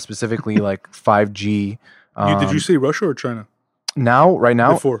China, specifically like 5G. Did you say Russia or China? Right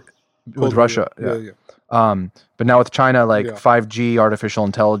now? Before. With Russia. Yeah. But now with China, 5G, artificial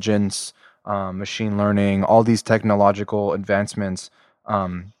intelligence, machine learning, all these technological advancements,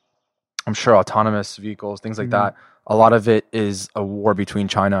 I'm sure autonomous vehicles, things like that. A lot of it is a war between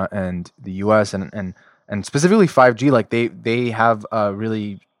China and the US, and specifically 5G. Like they have a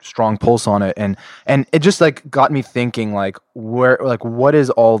really strong pulse on it, and it just got me thinking what is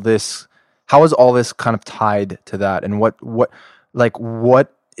all this? How is all this kind of tied to that, and what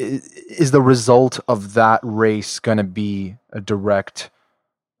is the result of that race going to be a direct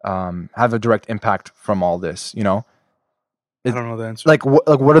have a direct impact from all this? I don't know the answer.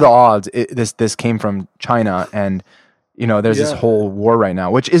 What are the odds this came from China, and there's this whole war right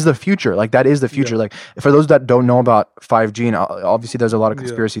now, which is the future. That is the future. Yeah. For those that don't know about 5G, and obviously there's a lot of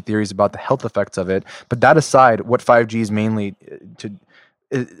conspiracy theories about the health effects of it, but that aside, what 5G is mainly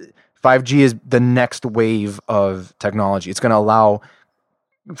 5G is the next wave of technology. It's going to allow,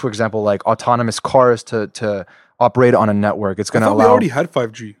 for example, autonomous cars to operate on a network. It's going to allow. We already had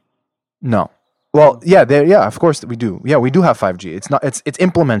 5G. No. Well, of course we do. Yeah, we do have 5G. It's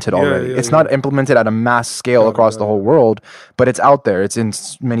implemented already. It's not implemented at a mass scale across the whole world, but it's out there. It's in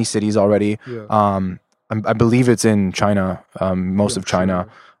many cities already. Yeah. I believe it's in China, most of China.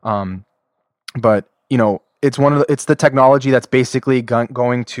 Sure. But it's the technology that's basically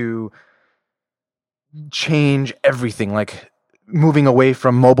going to change everything, moving away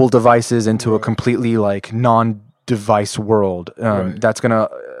from mobile devices into a completely non-device world. That's gonna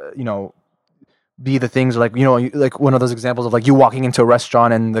be the things like one of those examples of you walking into a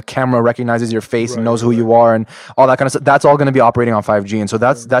restaurant and the camera recognizes your face and knows who you are and all that kind of stuff. That's all going to be operating on 5G, and so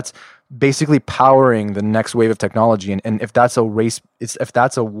that's basically powering the next wave of technology. And if that's a race, if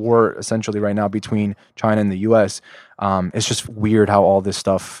that's a war essentially right now between China and the US, it's just weird how all this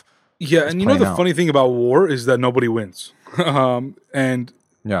stuff. Yeah, and the funny thing about war is that nobody wins, and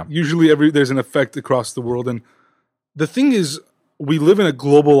usually there's an effect across the world. And the thing is, we live in a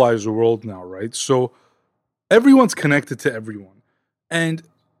globalized world now, right? So everyone's connected to everyone, and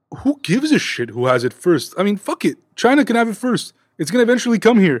who gives a shit who has it first? I mean, fuck it, China can have it first. It's gonna eventually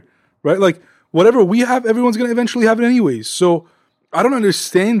come here, right? Whatever we have, everyone's gonna eventually have it anyways. So I don't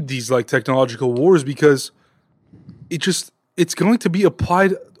understand these technological wars, because it's going to be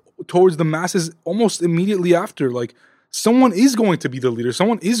applied towards the masses almost immediately after. Someone is going to be the leader,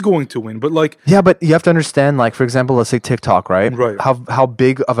 someone is going to win, but but you have to understand, for example, let's say TikTok, right? How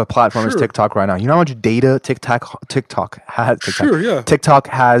big of a platform is TikTok right now? You know how much data TikTok has. TikTok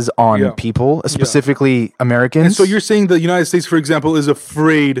has on people, specifically Americans. And so you're saying the United States, for example, is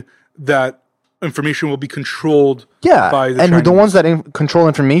afraid that information will be controlled by the Chinese. And the ones that control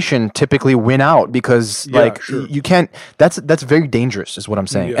information typically win out, because you can't. That's very dangerous, is what I'm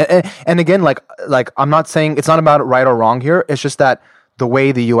saying. And again, I'm not saying it's not about right or wrong here. It's just that the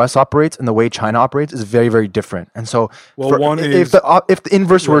way the US operates and the way China operates is very, very different. And so if the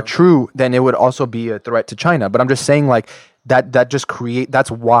inverse were true, then it would also be a threat to China. But I'm just saying that just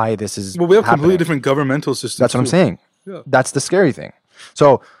that's why this is we have happening. Completely different governmental systems. That's what I'm saying. That's the scary thing.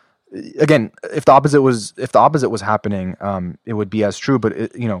 So again, if the opposite was happening, it would be as true. But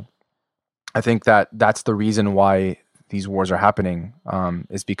I think that's the reason why these wars are happening,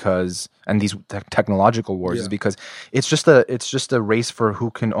 is because, and these technological wars is because it's just a race for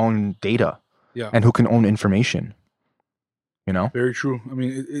who can own data, and who can own information. Very true. I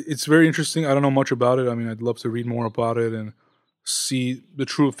mean, it's very interesting. I don't know much about it. I mean, I'd love to read more about it and see the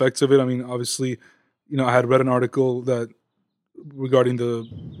true effects of it. I mean, obviously, I had read an article that regarding the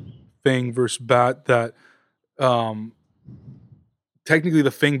FAANG versus BAT, that technically the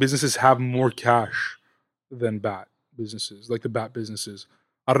FAANG businesses have more cash than BAT businesses, like the BAT businesses.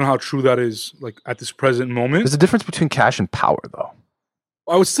 I don't know how true that is, like at this present moment. There's a difference between cash and power, though.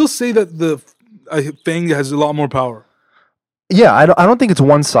 I would still say that the FAANG has a lot more power. Yeah, I don't think it's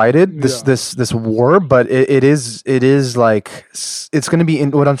one-sided, this war, but it is like, it's going to be,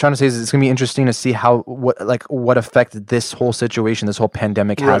 what I'm trying to say is it's going to be interesting to see what effect this whole situation, this whole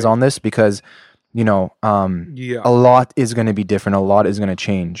pandemic has on this, because, you know, a lot is going to be different, a lot is going to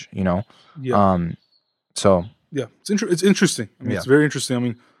change, you know. So yeah, it's interesting. I mean, it's very interesting. I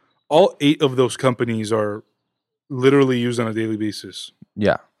mean, all 8 of those companies are literally used on a daily basis.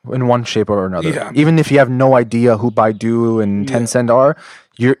 Yeah. In one shape or another. Yeah. Even if you have no idea who Baidu and Tencent are,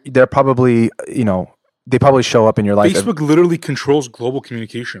 they're probably, you know, they probably show up in your life. Facebook literally controls global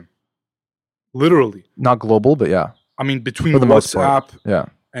communication. Literally. Not global, but yeah. I mean, between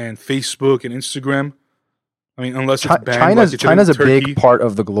WhatsApp and Facebook and Instagram. I mean, unless it's banned. China's a big part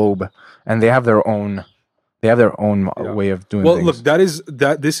of the globe, and they have their own way of doing things. Well, look, that is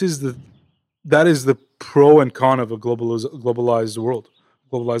the pro and con of a globalized world.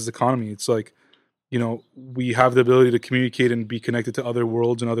 Globalized economy. It's like, you know, we have the ability to communicate and be connected to other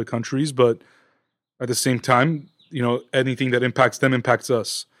worlds and other countries, but at the same time, you know, anything that impacts them impacts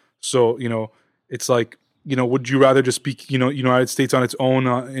us. So, you know, it's like, you know, would you rather just be, you know, United States on its own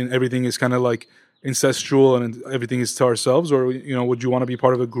and everything is kind of like incestual and everything is to ourselves, or, you know, would you want to be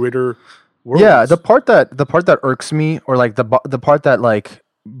part of a greater world? Yeah, the part that irks me, or like the part that like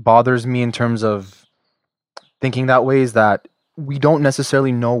bothers me in terms of thinking that way, is that we don't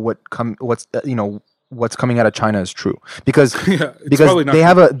necessarily know what's coming out of China is true, because they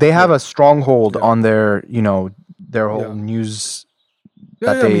have a stronghold on their, you know, their whole news.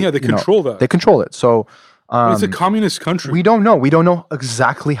 They control that. They control it. So it's a communist country. We don't know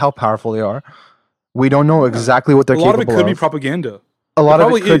exactly how powerful they are. We don't know exactly what they're capable of. A lot of it could be propaganda. A lot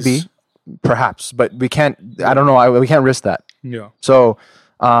of it could be, perhaps, but we can't. I don't know. We can't risk that. Yeah. So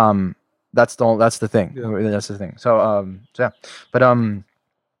that's the thing. Yeah. That's the thing. So yeah, but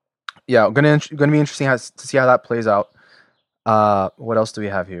yeah, gonna be interesting to see how that plays out. What else do we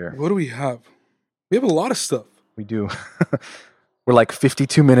have here? What do we have? We have a lot of stuff. We do. We're like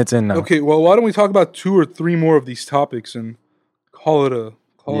 52 minutes in now. Okay, well, why don't we talk about 2 or 3 more of these topics and call it a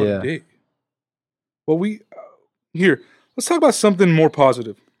day? Well, let's talk about something more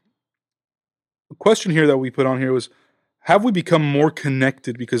positive. The question here that we put on here was, have we become more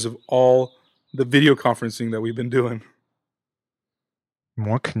connected because of all the video conferencing that we've been doing?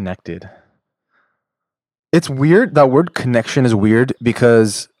 More connected. It's weird. That word connection is weird,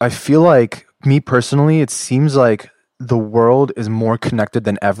 because I feel like, me personally, it seems like the world is more connected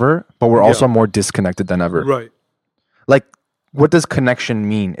than ever, but we're also more disconnected than ever. Right. Like, what does connection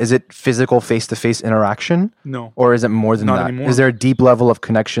mean? Is it physical face-to-face interaction? No. Or is it more than that? Anymore. Is there a deep level of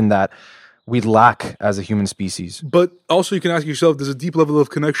connection that we lack as a human species? But also, you can ask yourself, does a deep level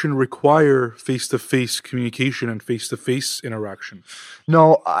of connection require face-to-face communication and face-to-face interaction?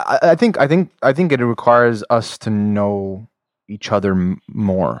 No, I think it requires us to know each other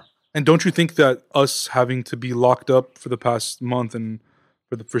more. And don't you think that us having to be locked up for the past month and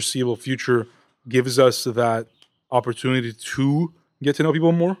for the foreseeable future gives us that opportunity to get to know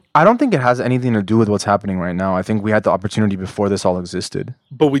people more? I don't think it has anything to do with what's happening right now. I think we had the opportunity before this all existed.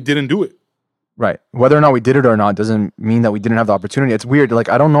 But we didn't do it. Right. Whether or not we did it or not doesn't mean that we didn't have the opportunity. It's weird. Like,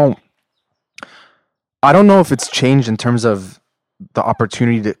 I don't know if it's changed in terms of the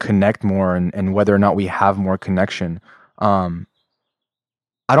opportunity to connect more and whether or not we have more connection.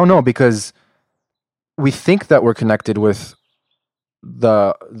 I don't know, because we think that we're connected with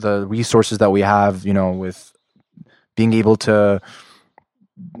the resources that we have, you know, with being able to,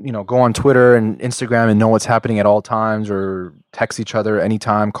 you know, go on Twitter and Instagram and know what's happening at all times, or text each other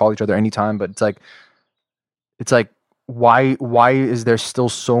anytime, call each other anytime. But it's like why is there still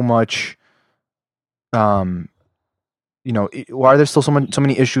so much, you know, why are there still so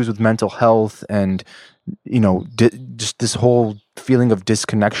many issues with mental health and, you know, just this whole feeling of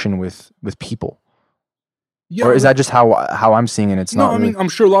disconnection with people? Yeah, or is that just how I'm seeing it? It's not. I mean, I'm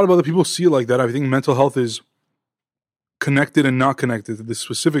sure a lot of other people see it like that. I think mental health is connected and not connected to this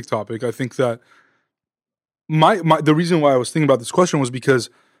specific topic. I think that the reason why I was thinking about this question was because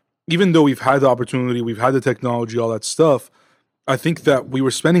even though we've had the opportunity, we've had the technology, all that stuff, I think that we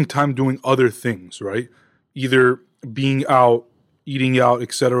were spending time doing other things, right? Either being out, eating out,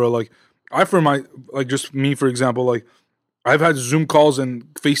 etc. Like, just me, for example, like, I've had Zoom calls and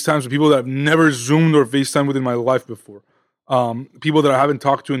FaceTimes with people that I've never Zoomed or FaceTimed with in my life before. People that I haven't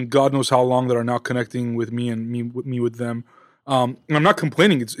talked to in God knows how long that are now connecting with me and me with them. And I'm not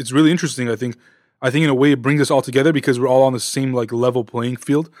complaining. It's really interesting. I think in a way it brings us all together because we're all on the same like level playing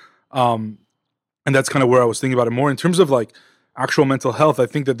field. And that's kind of where I was thinking about it more in terms of like actual mental health. I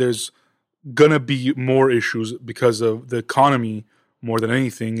think that there's gonna be more issues because of the economy more than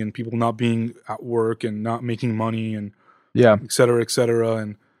anything, and people not being at work and not making money and et cetera, et cetera.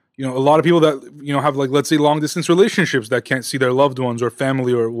 And a lot of people that have like, let's say, long distance relationships that can't see their loved ones or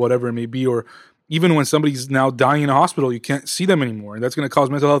family or whatever it may be, or even when somebody's now dying in a hospital, you can't see them anymore, and that's going to cause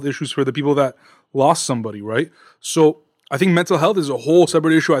mental health issues for the people that lost somebody, right? So I think mental health is a whole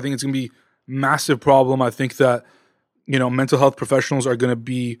separate issue. I think it's going to be a massive problem. I think that mental health professionals are going to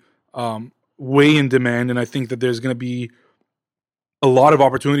be way in demand, and I think that there's going to be a lot of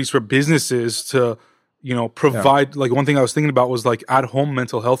opportunities for businesses to provide. Like, one thing I was thinking about was like at home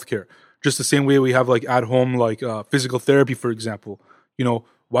mental health care, just the same way we have like at home like physical therapy, for example.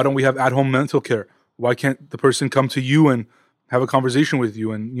 Why don't we have at home mental care? Why can't the person come to you and have a conversation with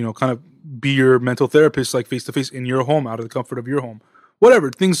you and kind of be your mental therapist, like face to face in your home, out of the comfort of your home? Whatever,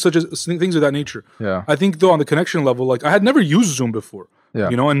 things of that nature. Yeah. I think though on the connection level, like I had never used Zoom before. Yeah.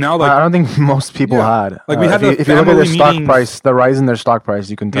 And now like I don't think most people had. Like we had if you look at their stock price, the rise in their stock price,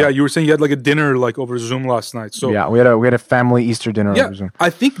 you can tell. Yeah, you were saying you had like a dinner like over Zoom last night. So yeah, we had a family Easter dinner over Zoom. I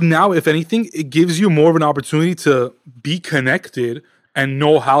think now, if anything, it gives you more of an opportunity to be connected and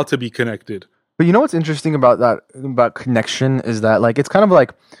know how to be connected. But what's interesting about that, about connection, is that like it's kind of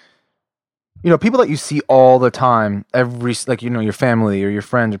like people that you see all the time, your family or your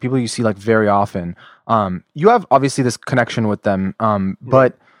friends or people you see like very often, you have obviously this connection with them,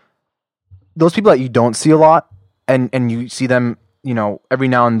 but those people that you don't see a lot and you see them, every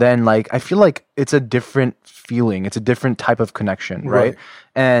now and then, like I feel like it's a different feeling. It's a different type of connection, right?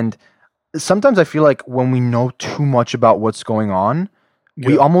 And sometimes I feel like when we know too much about what's going on,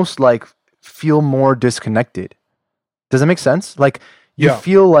 we almost like feel more disconnected. Does that make sense? Like you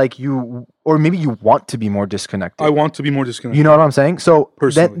feel like or maybe you want to be more disconnected. I want to be more disconnected. You know what I'm saying? So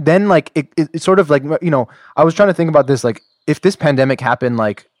personally, then like it's sort of like, I was trying to think about this, like if this pandemic happened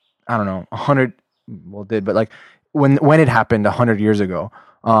like, I don't know, 100, well, it did, but like when it happened 100 years ago,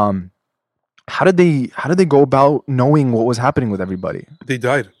 how did they go about knowing what was happening with everybody? They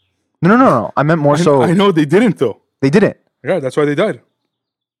died. No. I meant more so. I know they didn't though. They didn't. Yeah, that's why they died.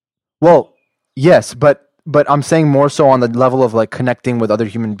 Well, yes, but I'm saying more so on the level of like connecting with other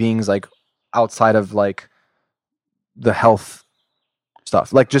human beings, like outside of like the health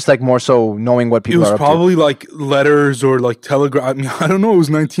stuff, like just like more so knowing what people are up to. It was probably like letters or like telegraph. I mean, I don't know. It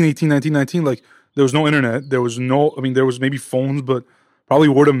was 1918, 1919. Like there was no internet. There was there was maybe phones, but probably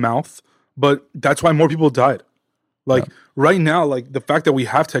word of mouth. But that's why more people died. Like right now, like the fact that we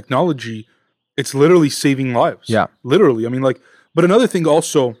have technology, it's literally saving lives. Yeah. Literally. I mean, like, but another thing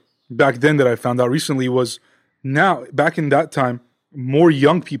also back then that I found out recently was back in that time, more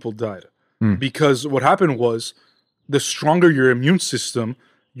young people died. Because what happened was the stronger your immune system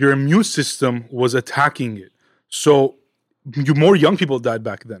was attacking it. So more young people died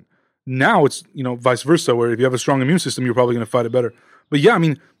back then. Now it's, vice versa, where if you have a strong immune system, you're probably going to fight it better. But yeah, I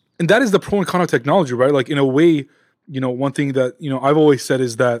mean, and that is the pro and con of technology, right? Like in a way, one thing that, I've always said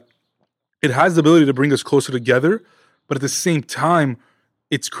is that it has the ability to bring us closer together, but at the same time,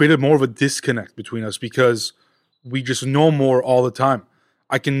 it's created more of a disconnect between us because we just know more all the time.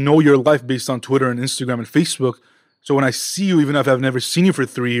 I can know your life based on Twitter and Instagram and Facebook. So when I see you, even if I've never seen you for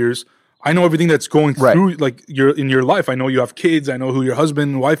 3 years, I know everything that's going through like in your life. I know you have kids. I know who your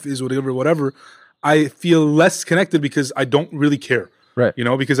husband and wife is, whatever. I feel less connected because I don't really care. Right.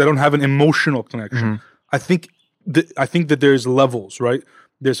 Because I don't have an emotional connection. I think that there's levels, right?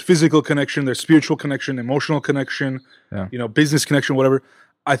 There's physical connection, there's spiritual connection, emotional connection, business connection, whatever.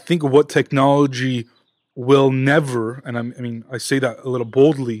 I think what technology will never, and I say that a little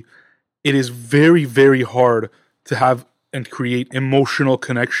boldly, it is very, very hard to have and create emotional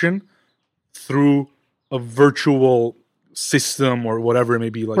connection through a virtual system or whatever it may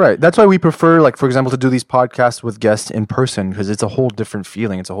be. Like, right. That's why we prefer, like, for example, to do these podcasts with guests in person, because it's a whole different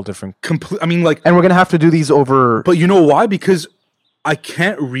feeling. It's a whole different... and we're going to have to do these over... But you know why? Because I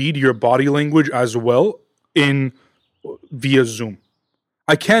can't read your body language as well via Zoom.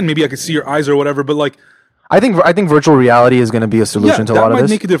 Maybe I could see your eyes or whatever, but like... I think virtual reality is going to be a solution to a lot of this. That might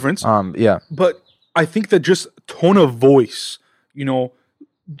make a difference. But I think that just tone of voice,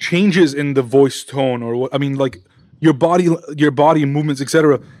 changes in the voice tone or what... like your body movements,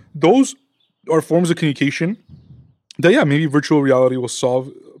 etc. Those are forms of communication that, maybe virtual reality will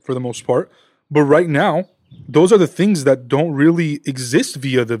solve for the most part. But right now, those are the things that don't really exist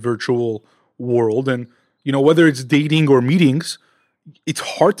via the virtual world. And, whether it's dating or meetings, it's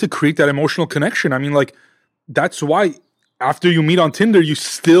hard to create that emotional connection. That's why after you meet on Tinder, you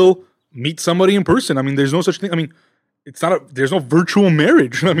still meet somebody in person. I mean, there's no such thing. I mean, there's no virtual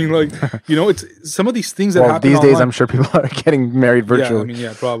marriage. I mean, like, it's some of these things that happen these online. days, I'm sure people are getting married virtually. Yeah, I mean,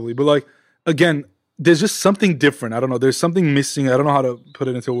 yeah, probably. But like, again, there's just something different. I don't know. There's something missing. I don't know how to put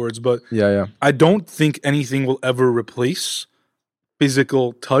it into words, but yeah. I don't think anything will ever replace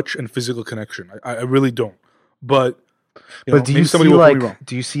physical touch and physical connection. I really don't. But do you see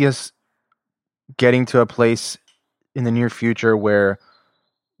do you see us getting to a place in the near future where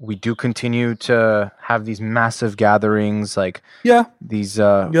we do continue to have these massive gatherings, like these you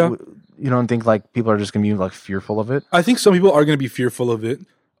don't think like people are just gonna be like fearful of it? I think some people are gonna be fearful of it.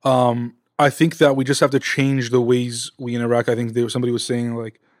 I think that we just have to change the ways we interact. I think somebody was saying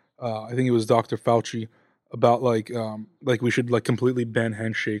like I think it was Dr. Fauci about like we should like completely ban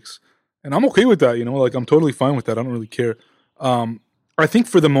handshakes. And I'm okay with that, like I'm totally fine with that. I don't really care. I think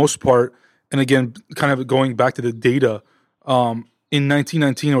for the most part, and again, kind of going back to the data, in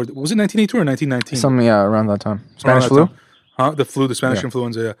 1919, or was it 1982 or 1919? Something, around that time. Spanish flu? The Spanish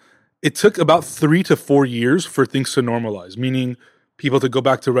influenza, yeah. It took about 3 to 4 years for things to normalize, meaning people to go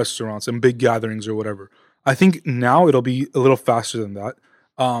back to restaurants and big gatherings or whatever. I think now it'll be a little faster than that.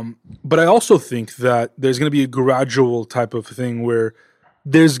 But I also think that there's going to be a gradual type of thing where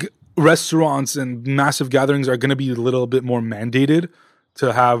there's restaurants and massive gatherings are going to be a little bit more mandated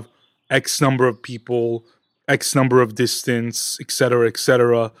to have X number of people, X number of distance, et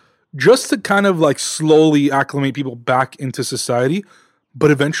cetera, just to kind of like slowly acclimate people back into society.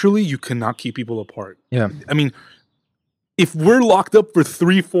 But eventually you cannot keep people apart. Yeah. I mean, if we're locked up for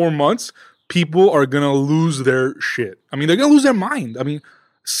 3-4 months, people are going to lose their shit. I mean, they're going to lose their mind. I mean,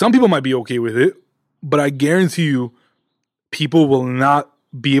 some people might be okay with it, but I guarantee you people will not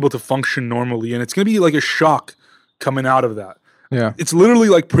be able to function normally. And it's going to be like a shock coming out of that. Yeah. It's literally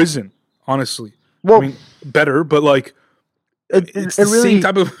like prison, honestly. Well, I mean, better, but like it's the really, same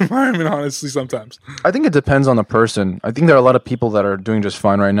type of environment, honestly, sometimes. I think it depends on the person. I think there are a lot of people that are doing just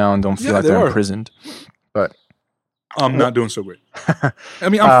fine right now and don't feel like they're imprisoned. But I'm not doing so great. I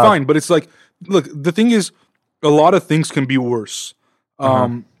mean, I'm fine, but it's like, look, the thing is, a lot of things can be worse.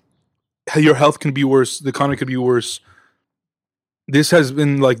 Your health can be worse. The economy could be worse. This has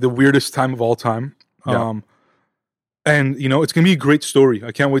been like the weirdest time of all time. Yeah. And, it's going to be a great story.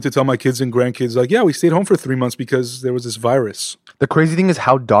 I can't wait to tell my kids and grandkids, like, yeah, we stayed home for 3 months because there was this virus. The crazy thing is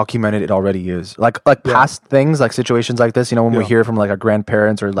how documented it already is. Like past things, like situations like this, when we hear from like our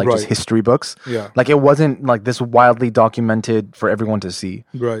grandparents or like just history books. Yeah. Like it wasn't like this wildly documented for everyone to see.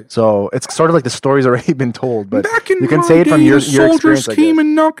 Right. So it's sort of like the story's already been told, but you can say it from your experience. Soldiers came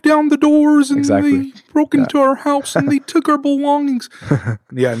and knocked down the doors and they broke into our house and they took our belongings.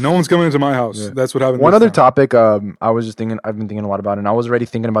 Yeah, no one's coming into my house. Yeah. That's what happened. One other topic I've been thinking a lot about, and I was already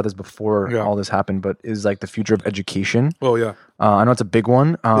thinking about this before all this happened, but is like the future of education. Oh yeah. I know it's a big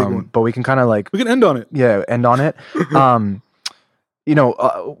one, but we can kind of like we can end on it. Yeah, end on it. I'm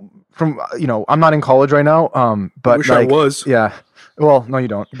not in college right now. But I wish I was. Yeah. Well, no, you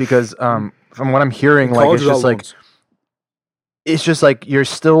don't, because from what I'm hearing, like it's just like you're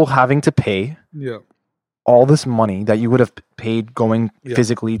still having to pay. Yeah. All this money that you would have paid going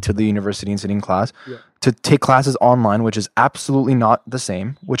physically to the university and sitting in class to take classes online, which is absolutely not the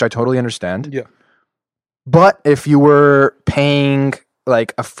same, which I totally understand. Yeah. But if you were paying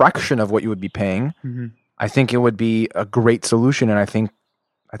like a fraction of what you would be paying, I think it would be a great solution. And I think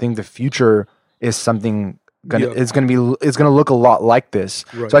the future is something it's going to look a lot like this.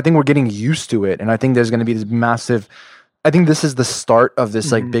 Right. So I think we're getting used to it. And I think there's going to be this massive, I think this is the start of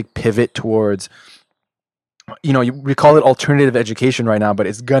this like big pivot towards, we call it alternative education right now, but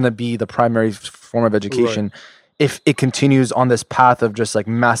it's going to be the primary form of education if it continues on this path of just like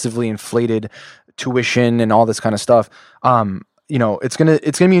massively inflated tuition and all this kind of stuff. It's going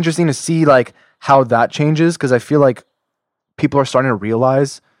to be interesting to see like how that changes, because I feel like people are starting to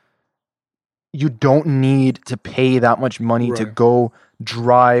realize you don't need to pay that much money to go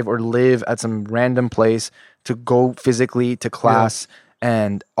drive or live at some random place to go physically to class. Yeah.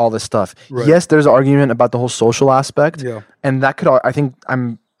 And all this stuff. Right. Yes, there's an argument about the whole social aspect. Yeah. And that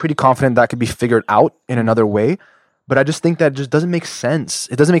I'm pretty confident that could be figured out in another way. But I just think that just doesn't make sense.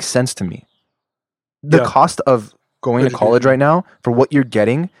 It doesn't make sense to me. The cost of going to college right now for what you're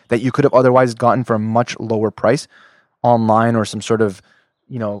getting that you could have otherwise gotten for a much lower price online or some sort of,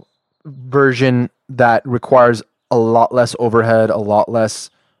 version that requires a lot less overhead, a lot less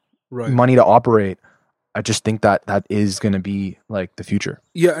money to operate. I just think that is going to be like the future.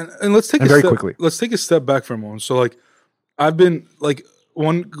 Yeah, and let's take Let's take a step back for a moment. So like, I've been like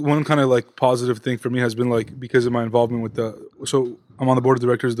one kind of like positive thing for me has been like, because of my involvement with so I'm on the board of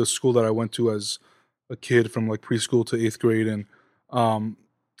directors of the school that I went to as a kid from like preschool to 8th grade, and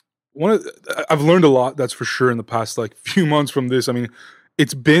I've learned a lot, that's for sure, in the past like few months from this. I mean,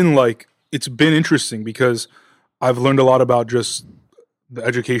 it's been interesting because I've learned a lot about just the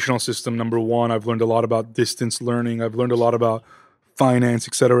educational system. Number one, I've learned a lot about distance learning. I've learned a lot about finance,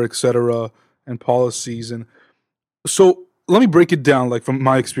 et cetera, and policies. And so let me break it down, like from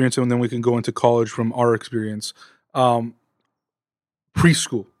my experience, and then we can go into college from our experience. Preschool,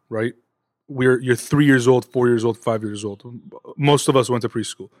 right? You're 3 years old, 4 years old, 5 years old. Most of us went to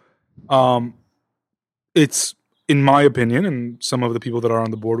preschool. It's, in my opinion, and some of the people that are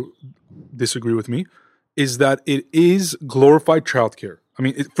on the board disagree with me, is that it is glorified childcare. I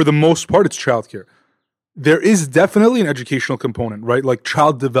mean, for the most part, it's childcare. There is definitely an educational component, right? Like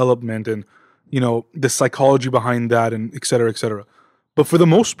child development and, the psychology behind that, and et cetera, et cetera. But for the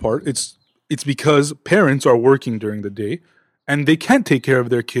most part, it's because parents are working during the day and they can't take care of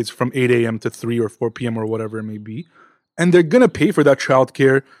their kids from 8 a.m. to 3 or 4 p.m. or whatever it may be. And they're going to pay for that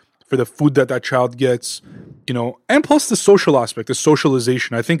childcare, for the food that child gets, and plus the social aspect, the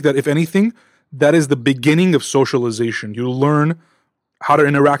socialization. I think that if anything, that is the beginning of socialization. You learn how to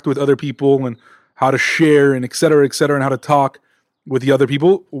interact with other people and how to share and et cetera, and how to talk with the other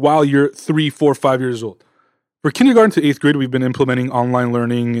people while you're 3, 4, 5 years old. For kindergarten to 8th grade, we've been implementing online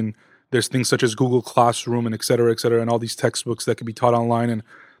learning, and there's things such as Google Classroom and et cetera, and all these textbooks that can be taught online. And,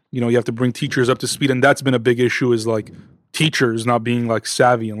 you have to bring teachers up to speed. And that's been a big issue, is like teachers not being like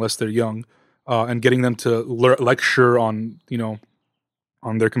savvy unless they're young, and getting them to lecture on,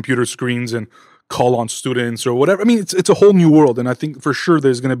 on their computer screens and call on students or whatever. I mean, it's a whole new world. And I think for sure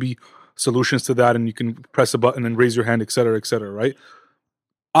there's going to be solutions to that, and you can press a button and raise your hand, et cetera, right?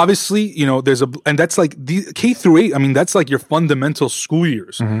 Obviously, and that's like the K through 8. I mean, that's like your fundamental school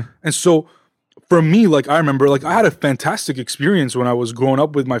years. Mm-hmm. And so for me, like, I remember, like, I had a fantastic experience when I was growing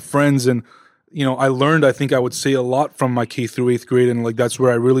up with my friends, and, I learned, I think I would say, a lot from my K through 8th grade. And like, that's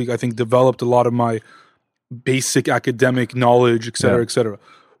where I really, I think, developed a lot of my basic academic knowledge, et cetera, et cetera.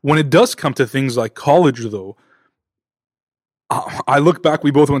 When it does come to things like college, though, I look back,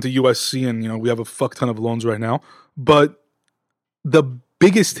 we both went to USC, and, we have a fuck ton of loans right now. But the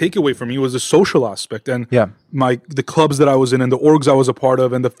biggest takeaway for me was the social aspect, and the clubs that I was in, and the orgs I was a part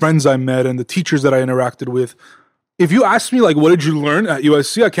of, and the friends I met, and the teachers that I interacted with. If you ask me, like, what did you learn at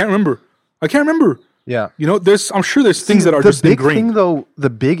USC? I can't remember. Yeah. I'm sure there's things that are just ingrained. The big thing, though, the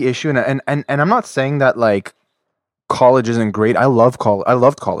big issue, and I'm not saying that, like, college isn't great. I loved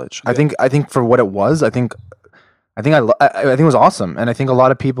college. Yeah. I think for what it was, I think it was awesome, and I think a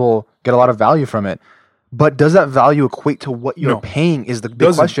lot of people get a lot of value from it. But does that value equate to what you're paying is the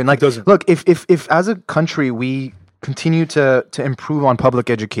big question. Like, look, if as a country we continue to improve on public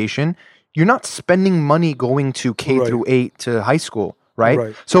education, you're not spending money going to K through 8 to high school,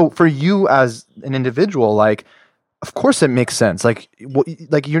 right? So for you as an individual, like, of course it makes sense. Like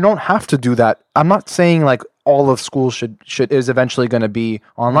you don't have to do that. I'm not saying like all of school is eventually going to be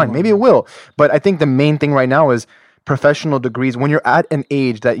online. Maybe it will, but I think the main thing right now is professional degrees. When you're at an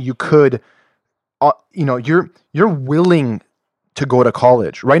age that you could. You're willing to go to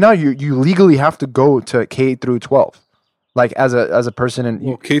college right now. You legally have to go to K through 12, like as a person.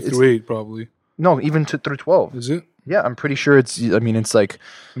 And K through 8 probably. No, even through 12. Is it? Yeah, I'm pretty sure it's. I mean, it's like.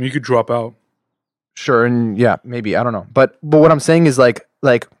 I mean, you could drop out. Sure, and yeah, maybe, I don't know, but what I'm saying is like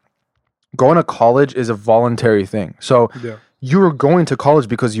going to college is a voluntary thing. So you're going to college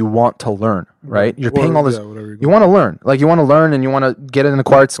because you want to learn, right? You're paying all this. You want to learn, and you want to get an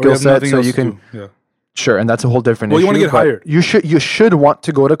acquired skill set so you can. Sure, and that's a whole different issue. You want to get hired. You should want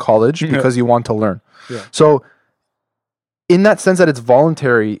to go to college because you want to learn. Yeah. So, in that sense that it's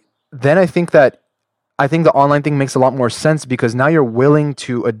voluntary, then I think the online thing makes a lot more sense because now you're willing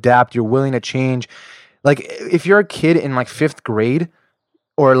to adapt. You're willing to change. Like if you're a kid in like 5th grade.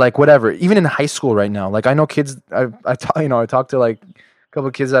 Or like whatever, even in high school right now. Like I know kids. I talk to like a couple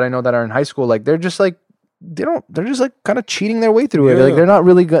of kids that I know that are in high school. Like they're just like they're just like kind of cheating their way through it. Like they're not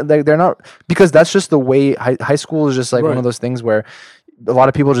really good. Like they're not, because that's just the way high school is just like one of those things where a lot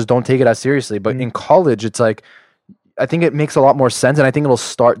of people just don't take it as seriously. But in college, it's like I think it makes a lot more sense, and I think it'll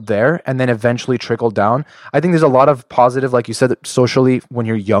start there and then eventually trickle down. I think there's a lot of positive, like you said, socially when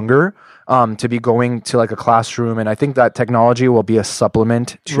you're younger. To be going to like a classroom, and I think that technology will be a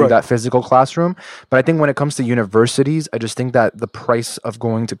supplement to that physical classroom. But I think when it comes to universities, I just think that the price of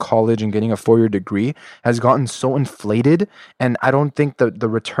going to college and getting a 4-year degree has gotten so inflated, and I don't think the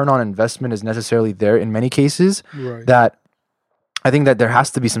return on investment is necessarily there in many cases. That I think that there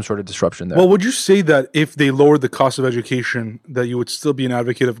has to be some sort of disruption there. Well, would you say that if they lowered the cost of education, that you would still be an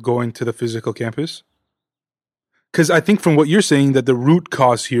advocate of going to the physical campus? Because I think from what you're saying that the root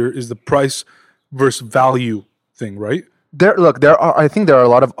cause here is the price versus value thing, right? I think there are a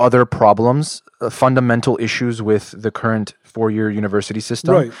lot of other problems, fundamental issues with the current 4-year university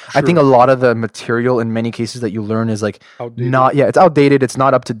system. Right, I think sure. a lot of the material in many cases that you learn is like Outdated. it's outdated, it's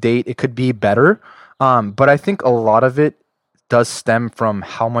not up to date, it could be better. But I think a lot of it does stem from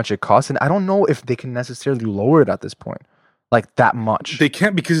how much it costs, and I don't know if they can necessarily lower it at this point, like that much. They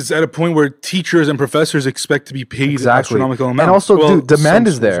can't, because it's at a point where teachers and professors expect to be paid astronomical amounts. And also, Well, dude, demand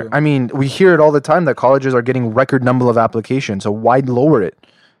some is there. schools, yeah. I mean, we hear it all the time that colleges are getting record number of applications. So why lower it?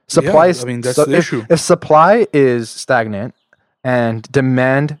 Supply is, I mean, that's the issue. If supply is stagnant and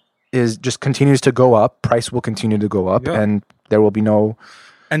demand is just continues to go up, price will continue to go up, and there will be no.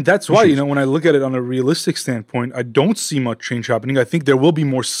 And that's why, you know, when I look at it on a realistic standpoint, I don't see much change happening. I think there will be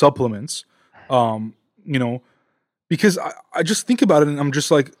more supplements, you know, because I just think about it and I'm just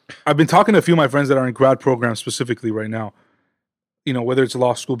like, I've been talking to a few of my friends that are in grad programs specifically right now, you know, whether it's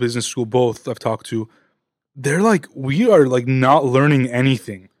law school, business school, both I've talked to. They're like, we are like not learning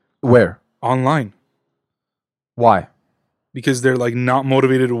anything. Where? Online. Why? Because they're like not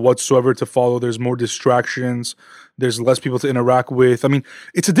motivated whatsoever to follow. There's more distractions. There's less people to interact with. I mean,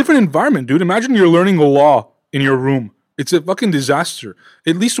 it's a different environment, dude. Imagine you're learning a law in your room. It's a fucking disaster.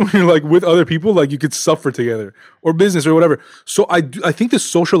 At least when you're like with other people, like you could suffer together, or business or whatever. So I think the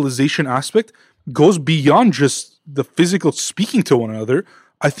socialization aspect goes beyond just the physical speaking to one another.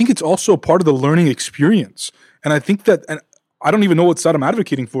 I think it's also part of the learning experience. And I think that, and I don't even know what side I'm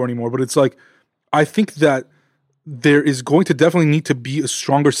advocating for anymore, but it's like, I think that there is going to definitely need to be a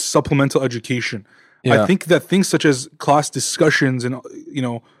stronger supplemental education. Yeah. I think that things such as class discussions and, you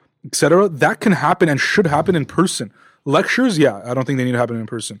know, etc., that can happen and should happen in person. Lectures, yeah, I don't think they need to happen in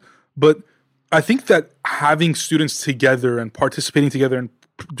person. But I think that having students together and participating together and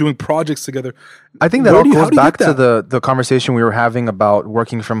doing projects together, I think that all goes back to the conversation we were having about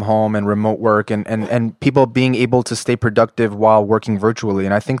working from home and remote work and people being able to stay productive while working virtually.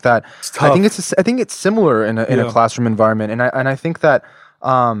 And I think that I think it's similar in a classroom environment. And I think that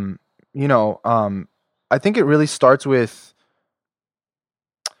you know, I think it really starts with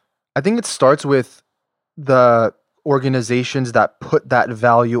the organizations that put that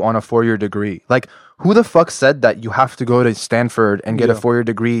value on a 4-year degree. Like, who the fuck said that you have to go to Stanford and get a 4-year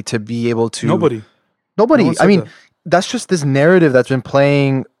degree to be able to? Nobody. No I mean, that's just this narrative that's been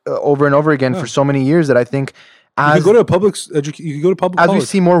playing over and over again for so many years that I think you could go to public college. As we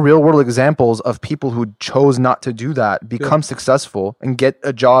see more real world examples of people who chose not to do that become successful and get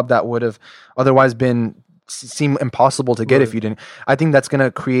a job that would have otherwise seem impossible to get if you didn't. I think that's going to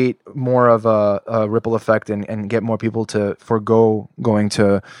create more of a ripple effect and get more people to forego going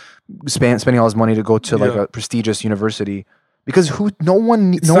to spending all this money to go to like a prestigious university, because no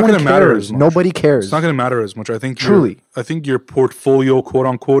one cares. Nobody cares. It's not going to matter as much. I think I think your portfolio, quote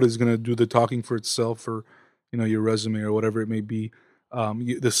unquote, is going to do the talking for itself, or you know, your resume or whatever it may be,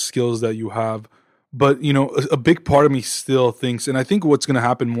 the skills that you have. But you know, a big part of me still thinks, and I think what's going to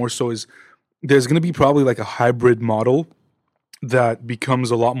happen more so is there's going to be probably like a hybrid model that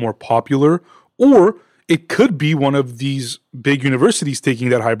becomes a lot more popular, or it could be one of these big universities taking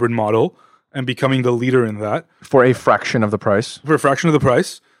that hybrid model and becoming the leader in that. For a fraction of the price. For a fraction of the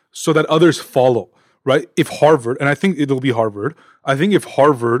price, so that others follow, right? If Harvard, and I think it'll be Harvard, I think if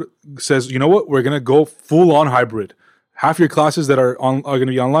Harvard says, you know what, we're going to go full on hybrid. Half your classes that are going to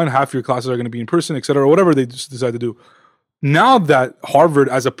be online, half your classes are going to be in person, et cetera, or whatever they just decide to do. Now that Harvard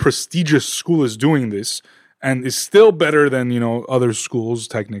as a prestigious school is doing this and is still better than, you know, other schools,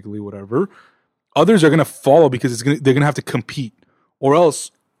 technically, whatever, others are going to follow because they're going to have to compete, or else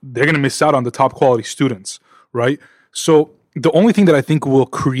they're going to miss out on the top quality students, right? So the only thing that I think will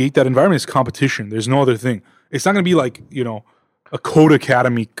create that environment is competition. There's no other thing. It's not going to be like, you know, a code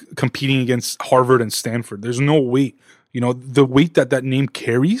academy competing against Harvard and Stanford. There's no weight. You know, the weight that name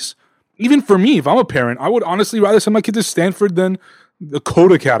carries. Even for me, if I'm a parent, I would honestly rather send my kid to Stanford than the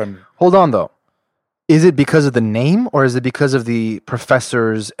Code Academy. Hold on, though. Is it because of the name, or is it because of the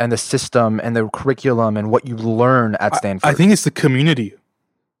professors and the system and the curriculum and what you learn at Stanford? I think it's the community.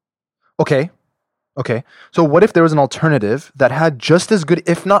 Okay. So what if there was an alternative that had just as good,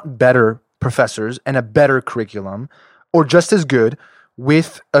 if not better, professors and a better curriculum, or just as good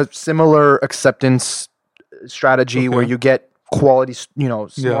with a similar acceptance strategy where you get quality, you know,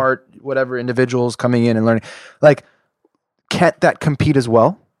 smart, whatever individuals coming in and learning? Like, can't that compete as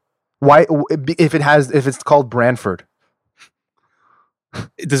well? Why, if it's called Brantford?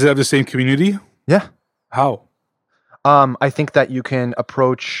 Does it have the same community? Yeah. How? I think that you can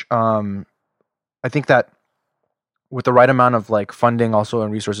approach. I think that with the right amount of like funding, also,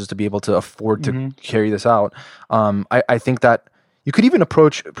 and resources to be able to afford to carry this out, I think that You could even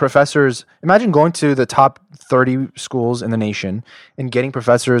approach professors. Imagine going to the top 30 schools in the nation and getting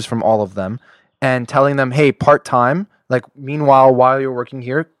professors from all of them and telling them, hey, part time, like meanwhile, while you're working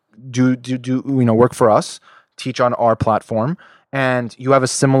here, work for us, teach on our platform, and you have a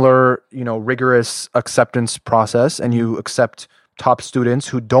similar, rigorous acceptance process, and you accept top students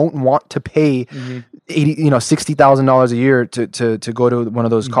who don't want to pay $60,000 a year to go to one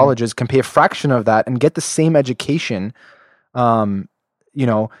of those colleges, can pay a fraction of that and get the same education, and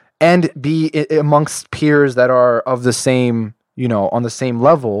be amongst peers that are of the same, on the same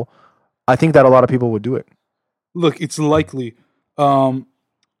level. I think that a lot of people would do it. Look, it's likely.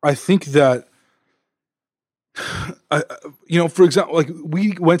 I think that, for example, like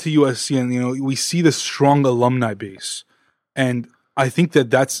we went to USC and, we see the strong alumni base. And I think that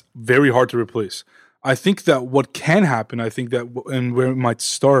that's very hard to replace. I think that what can happen, and where it might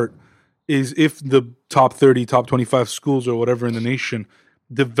start, is if the top 30, top 25 schools or whatever in the nation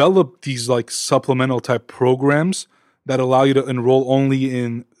develop these like supplemental type programs that allow you to enroll only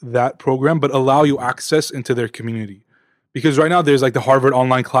in that program, but allow you access into their community. Because right now there's like the Harvard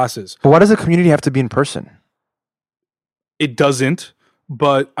online classes. But why does the community have to be in person? It doesn't,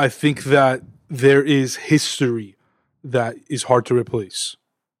 but I think that there is history that is hard to replace.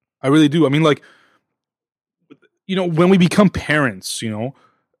 I really do. I mean, like, when we become parents,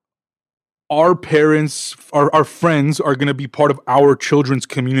 our parents, our friends are going to be part of our children's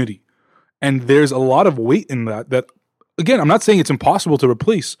community. And there's a lot of weight in that, again, I'm not saying it's impossible to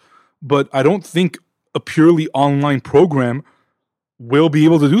replace, but I don't think a purely online program will be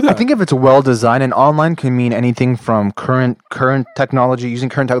able to do that. I think if it's well designed, and online can mean anything from current technology, using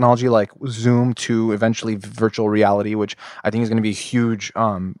current technology like Zoom, to eventually virtual reality, which I think is going to be a huge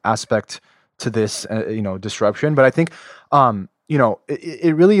aspect to this disruption. But I think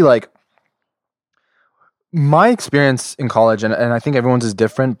it really, like, my experience in college, and I think everyone's is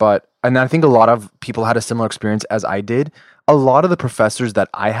different, and I think a lot of people had a similar experience as I did. A lot of the professors that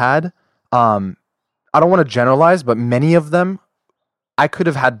I had, I don't want to generalize, but many of them, I could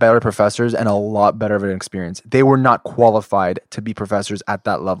have had better professors and a lot better of an experience. They were not qualified to be professors at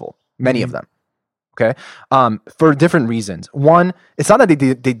that level. Many of them. Okay. For different reasons. One, it's not that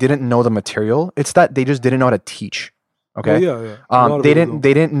they didn't know the material. It's that they just didn't know how to teach. Okay. Yeah.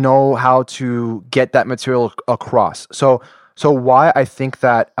 They didn't know how to get that material across. So why I think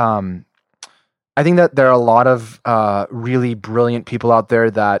that, there are a lot of really brilliant people out there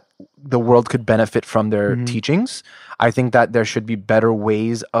that the world could benefit from their teachings. I think that there should be better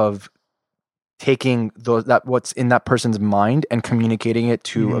ways of taking what's in that person's mind and communicating it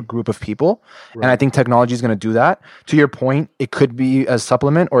to a group of people. Right. And I think technology is going to do that. To your point, it could be a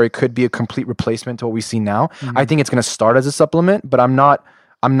supplement or it could be a complete replacement to what we see now. I think it's going to start as a supplement, but I'm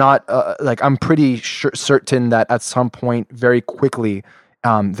pretty certain that at some point, very quickly,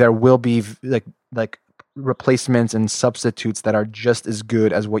 there will be like replacements and substitutes that are just as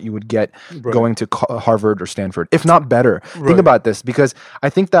good as what you would get going to Harvard or Stanford, if not better. Think about this, because I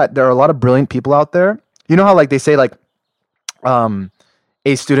think that there are a lot of brilliant people out there. You know how, like, they say, like, A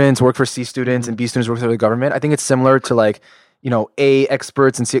students work for C students and B students work for the government. I think it's similar to, like, A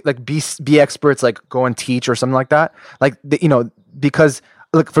experts and C, like B experts, like, go and teach or something like that. Like, because,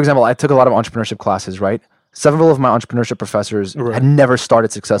 like, for example, I took a lot of entrepreneurship classes, right? Several of my entrepreneurship professors had never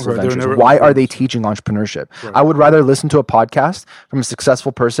started successful ventures. Why are they teaching entrepreneurship? I would rather listen to a podcast from a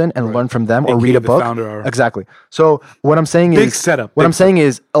successful person and learn from them, or read a book. Exactly. So what I'm saying is, there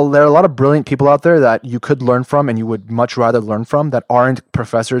are a lot of brilliant people out there that you could learn from, and you would much rather learn from, that aren't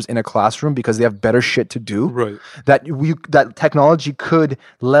professors in a classroom because they have better shit to do. Right. That technology could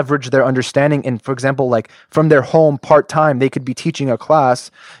leverage their understanding, and, for example, like, from their home part time, they could be teaching a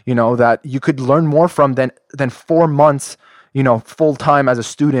class, that you could learn more from than 4 months, full time as a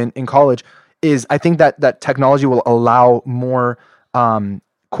student in college. I think that technology will allow more,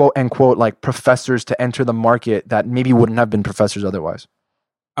 quote unquote, like, professors to enter the market that maybe wouldn't have been professors otherwise.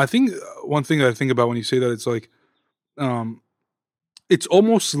 I think one thing that I think about when you say that, it's like, it's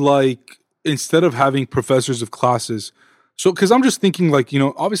almost like, instead of having professors of classes, so, because I'm just thinking, like,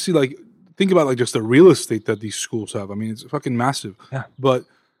 obviously, like, think about, like, just the real estate that these schools have. I mean, it's fucking massive. Yeah. But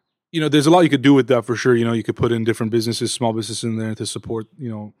there's a lot you could do with that, for sure. You could put in different businesses, small businesses in there to support,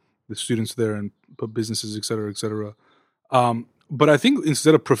 the students there, and put businesses, et cetera, et cetera. But I think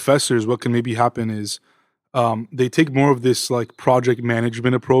instead of professors, what can maybe happen is they take more of this, like, project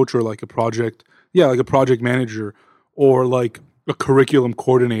management approach, or like a project manager, or like a curriculum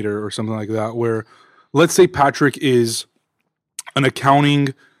coordinator or something like that, where, let's say Patrick is an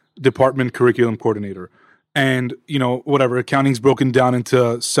accounting department curriculum coordinator. And, whatever, accounting's broken down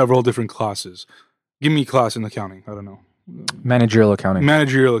into several different classes. Give me a class in accounting. I don't know. Managerial accounting.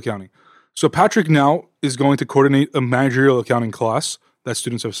 Managerial accounting. So Patrick now is going to coordinate a managerial accounting class that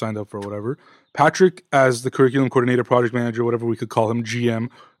students have signed up for, whatever. Patrick, as the curriculum coordinator, project manager, whatever we could call him, GM,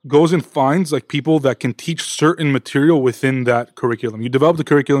 goes and finds like people that can teach certain material within that curriculum. You develop the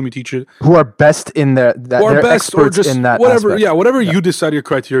curriculum, you teach it. Who are best in their that they're experts or just in that whatever. aspect. Yeah, whatever you decide your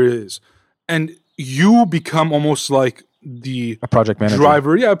criteria is, and you become almost like a project manager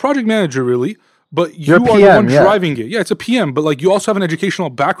driver. Yeah, a project manager really. But you are PM, the one driving it. Yeah, it's a PM, but like you also have an educational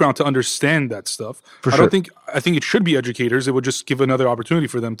background to understand that stuff. For sure. I think it should be educators. It would just give another opportunity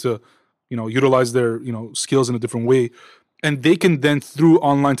for them to, utilize their, skills in a different way. And they can then, through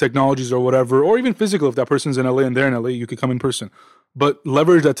online technologies or whatever, or even physical, if that person's in LA and they're in LA, you could come in person. But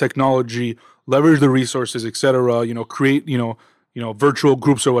leverage that technology, leverage the resources, etc. Create, virtual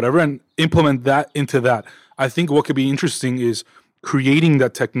groups or whatever, and implement that into that. I think what could be interesting is creating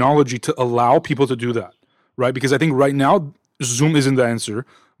that technology to allow people to do that, right? Because I think right now Zoom isn't the answer,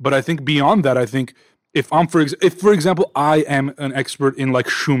 but I think beyond that, I think if for example I am an expert in like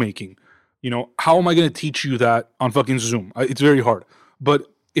shoemaking, how am I going to teach you that on fucking Zoom? It's very hard. But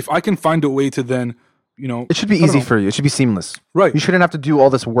if I can find a way to then, it should be easy for you. It should be seamless, right? You shouldn't have to do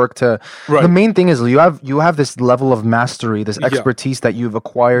all this work to. Right. The main thing is you have this level of mastery, this expertise that you've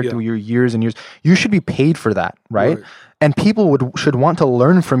acquired through your years and years. You should be paid for that, right? And people should want to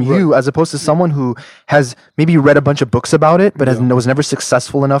learn from you as opposed to someone who has maybe read a bunch of books about it, but was never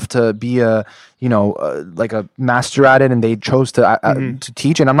successful enough to be like a master at it, and they chose to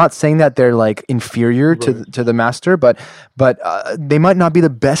teach. And I'm not saying that they're like inferior to the master, but they might not be the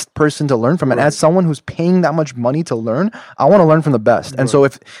best person to learn from. And as someone who's paying that much money to learn, I want to learn from the best. And so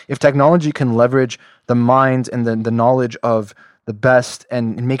if technology can leverage the mind and the knowledge of the best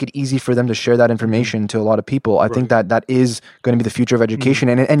and make it easy for them to share that information to a lot of people, I think that is going to be the future of education.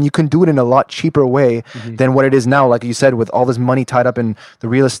 And you can do it in a lot cheaper way than what it is now. Like you said, with all this money tied up in the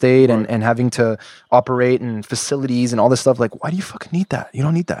real estate and having to operate and facilities and all this stuff, like, why do you fucking need that? You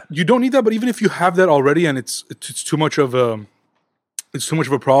don't need that. You don't need that, but even if you have that already and it's too much of a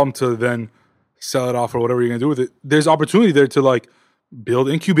problem to then sell it off or whatever you're going to do with it, there's opportunity there to like build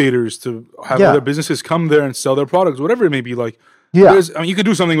incubators, to have other businesses come there and sell their products, whatever it may be. Like, you could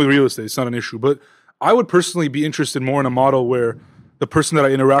do something with real estate. It's not an issue. But I would personally be interested more in a model where the person that I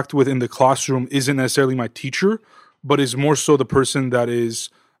interact with in the classroom isn't necessarily my teacher, but is more so the person that is,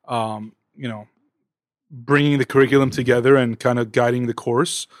 bringing the curriculum together and kind of guiding the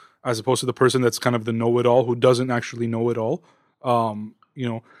course, as opposed to the person that's kind of the know-it-all who doesn't actually know it all.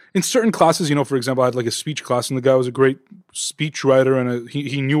 In certain classes, for example, I had like a speech class and the guy was a great speech writer and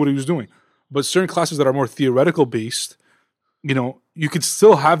he knew what he was doing. But certain classes that are more theoretical based, you could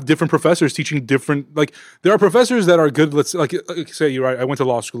still have different professors teaching different, like there are professors that are good. Let's like say you're right. I went to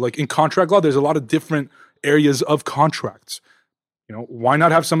law school. Like in contract law, there's a lot of different areas of contracts. Why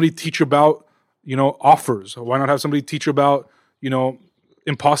not have somebody teach about, offers? Why not have somebody teach about,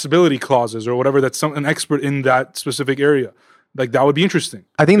 impossibility clauses or whatever? That's an expert in that specific area. Like that would be interesting.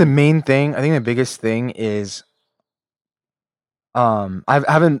 I think the biggest thing is, I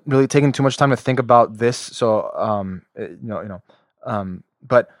haven't really taken too much time to think about this. So,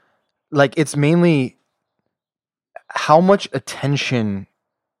 but like it's mainly how much attention.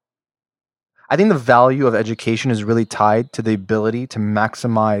 I think the value of education is really tied to the ability to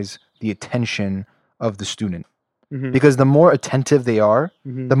maximize the attention of the student, because the more attentive they are,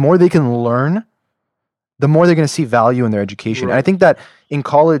 the more they can learn, the more they're going to see value in their education. And I think that in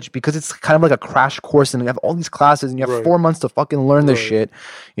college, because it's kind of like a crash course and you have all these classes and you have 4 months to fucking learn this shit,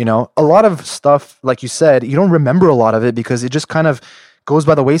 a lot of stuff, like you said, you don't remember a lot of it because it just kind of goes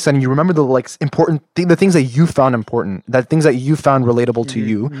by the wayside, and you remember the like important the things that you found important, that things that you found relatable to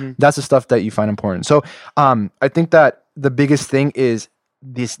you. That's the stuff that you find important. So I think that the biggest thing is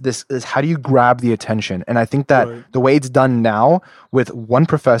this is how do you grab the attention? And I think that the way it's done now with one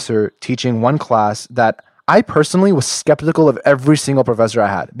professor teaching one class, that I personally was skeptical of every single professor I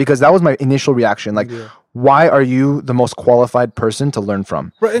had, because that was my initial reaction. Like, why are you the most qualified person to learn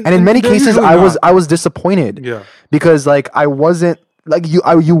from? And in many cases, I was disappointed because like I wasn't like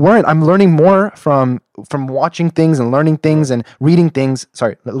you weren't. I'm learning more from watching things and learning things and reading things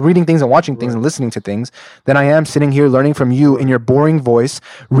and watching things and listening to things than I am sitting here learning from you in your boring voice,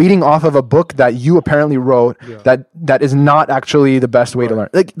 reading off of a book that you apparently wrote that is not actually the best way to learn.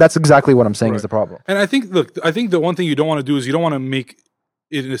 Like that's exactly what I'm saying is the problem. And I think the one thing you don't want to do is you don't want to make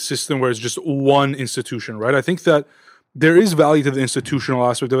it in a system where it's just one institution, right? I think that there is value to the institutional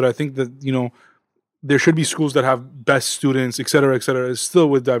aspect of it. I think that, there should be schools that have best students, et cetera, still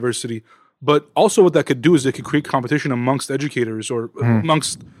with diversity. But also what that could do is it could create competition amongst educators or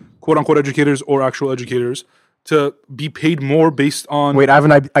amongst quote-unquote educators or actual educators to be paid more based on. Wait, I have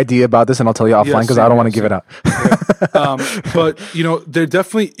an idea about this, and I'll tell you offline because I don't want to give it out. But there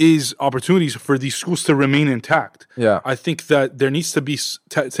definitely is opportunities for these schools to remain intact. Yeah, I think that there needs to be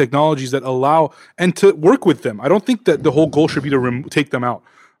technologies that allow and to work with them. I don't think that the whole goal should be to take them out.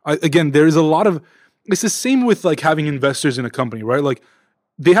 Again, there is a lot of. It's the same with like having investors in a company, right? Like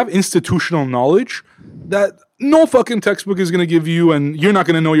they have institutional knowledge that no fucking textbook is going to give you, and you're not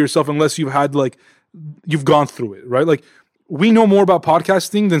going to know yourself unless you've gone through it, right? Like we know more about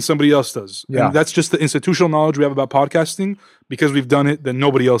podcasting than somebody else does. Yeah. And that's just the institutional knowledge we have about podcasting because we've done it that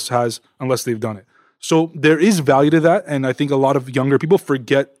nobody else has unless they've done it. So there is value to that. And I think a lot of younger people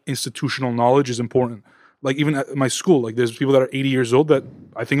forget institutional knowledge is important. Like even at my school, like there's people that are 80 years old that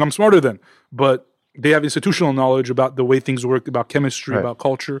I think I'm smarter than, but they have institutional knowledge about the way things work, about chemistry, about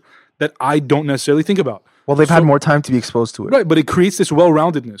culture that I don't necessarily think about. Well, they've had more time to be exposed to it. Right, but it creates this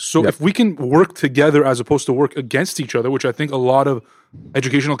well-roundedness. So if we can work together as opposed to work against each other, which I think a lot of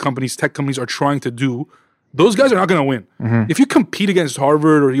educational companies, tech companies are trying to do, those guys are not going to win. Mm-hmm. If you compete against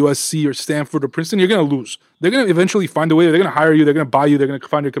Harvard or USC or Stanford or Princeton, you're going to lose. They're going to eventually find a way. They're going to hire you. They're going to buy you. They're going to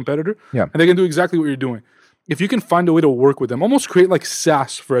find your competitor. Yeah. And they're going to do exactly what you're doing. If you can find a way to work with them, almost create like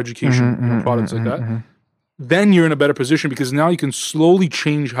SaaS for education products like that, then you're in a better position because now you can slowly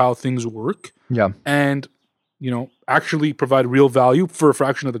change how things work. Yeah. And actually provide real value for a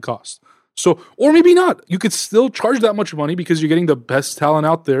fraction of the cost. So, or maybe not. You could still charge that much money because you're getting the best talent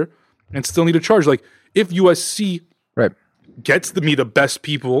out there and still need to charge. Like if USC gets me the best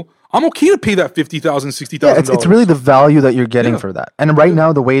people, I'm okay to pay that $50,000, $60,000. Yeah, it's really the value that you're getting for that. And right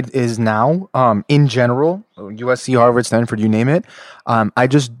now, the way it is now, in general, USC, Harvard, Stanford, you name it, I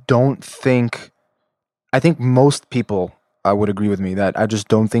just don't think, I think most people would agree with me that I just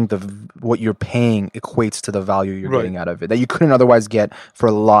don't think what you're paying equates to the value you're getting out of it, that you couldn't otherwise get for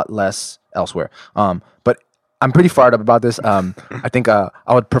a lot less elsewhere. But I'm pretty fired up about this. I think I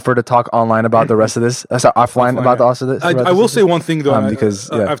would prefer to talk online about the rest of this. Offline about the rest of this. I will say one thing though, because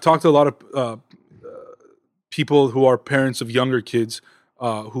I've talked to a lot of people who are parents of younger kids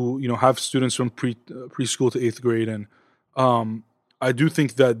who have students from preschool to 8th grade, and I do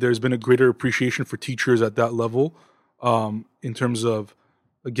think that there's been a greater appreciation for teachers at that level. In terms of,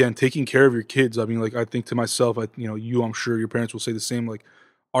 again, taking care of your kids. I mean, like, I think to myself, I'm sure your parents will say the same. Like,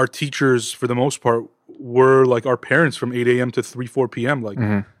 our teachers, for the most part, were like our parents from 8 a.m. to 4 p.m.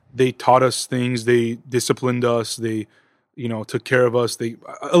 Like, they taught us things. They disciplined us. They, took care of us.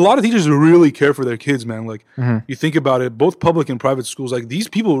 A lot of teachers really care for their kids, man. Like, you think about it, both public and private schools, like, these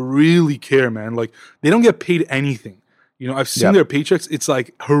people really care, man. Like, they don't get paid anything. I've seen their paychecks. It's,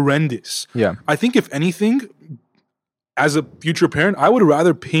 like, horrendous. Yeah. I think, if anything, as a future parent, I would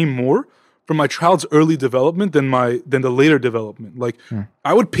rather pay more for my child's early development than the later development. Like,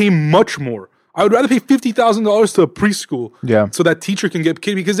 I would pay much more. I would rather pay $50,000 to a preschool so that teacher can get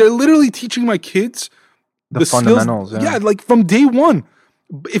paid because they're literally teaching my kids the fundamentals. Skills, like from day one.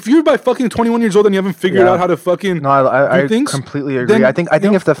 If you're by fucking 21 years old and you haven't figured out how to fucking I do things, completely agree. Then, I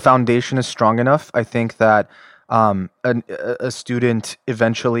think if the foundation is strong enough, I think that a student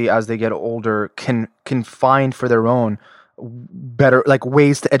eventually, as they get older, can find for their own better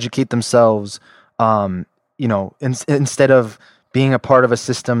ways to educate themselves. Instead of being a part of a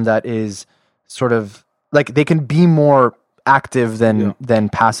system that is sort of like they can be more active than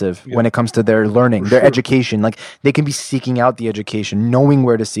passive when it comes to their learning, their education. Like they can be seeking out the education, knowing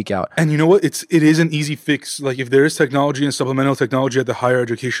where to seek out. And you know what? It is an easy fix. Like if there is technology and supplemental technology at the higher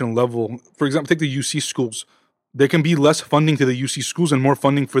educational level, for example, take the UC schools. There can be less funding to the UC schools and more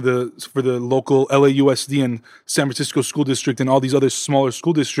funding for the local LAUSD and San Francisco School District and all these other smaller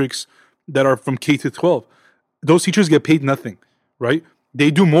school districts that are from K to 12. Those teachers get paid nothing, right? They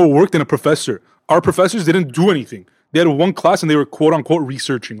do more work than a professor. Our professors didn't do anything. They had one class and they were quote unquote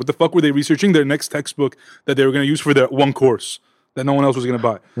researching. What the fuck were they researching? Their next textbook that they were going to use for their one course that no one else was going to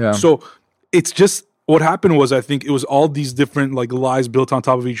buy. Yeah. So it's just what happened was I think it was all these different lies built on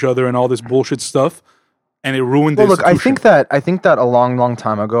top of each other and all this bullshit stuff. And it ruined the institution. I think that a long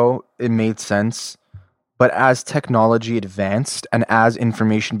time ago it made sense, but as technology advanced and as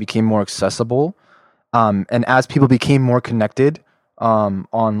information became more accessible, and as people became more connected,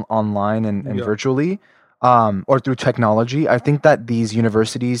 online and virtually, or through technology, I think that these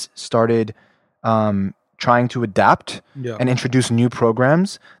universities started trying to adapt and introduce new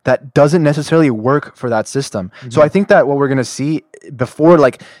programs that doesn't necessarily work for that system. Mm-hmm. So I think that what we're going to see before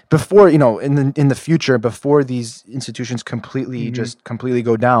in the future, before these institutions completely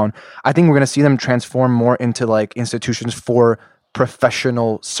go down, I think we're going to see them transform more into institutions for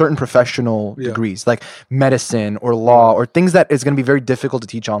certain professional degrees, like medicine or law or things that is going to be very difficult to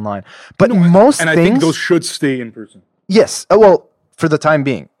teach online. But I think those should stay in person. Yes. Well, for the time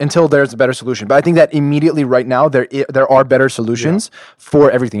being, until there's a better solution. But I think that immediately right now, there are better solutions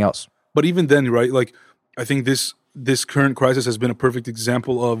for everything else. But even then, right, like, I think this current crisis has been a perfect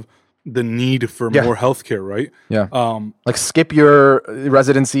example of the need for more healthcare, right? Yeah. Like skip your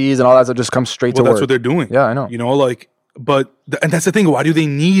residencies and all that stuff, just come straight to work. That's what they're doing. Yeah, I know. You know, like, and that's the thing. Why do they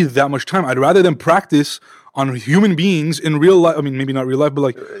need that much time? I'd rather them practice on human beings in real life. I mean, maybe not real life, but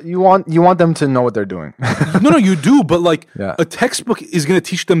like you want them to know what they're doing. No, you do. But like a textbook is going to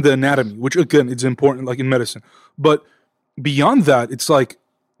teach them the anatomy, which again, it's important, like in medicine. But beyond that, it's like,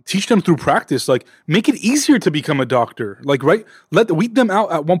 teach them through practice. Like, make it easier to become a doctor. Like, right? Weed them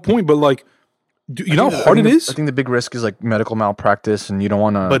out at one point, but like, you know how hard it is? I think the big risk is like medical malpractice, and you don't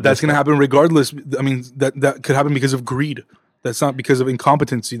want to. But that's going to happen regardless. I mean, that could happen because of greed. That's not because of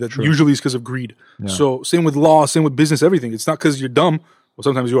incompetency. That usually is because of greed. Yeah. So same with law, same with business, everything. It's not because you're dumb. Well,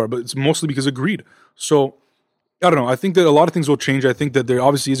 sometimes you are, but it's mostly because of greed. So I don't know. I think that a lot of things will change. I think that there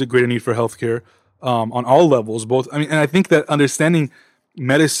obviously is a greater need for healthcare on all levels. Both. I mean, and I think that understanding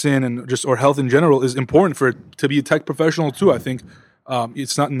medicine and or health in general is important for it to be a tech professional too. I think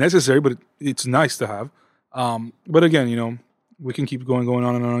it's not necessary, but it's nice to have. But again, you know, we can keep going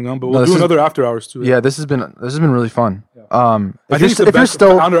on and on and on. But we'll do another after hours too. Yeah, this has been really fun. Yeah. I think it's the best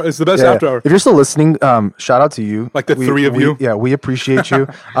after hour. If you're still listening, shout out to you. Like the three of you. Yeah, we appreciate you.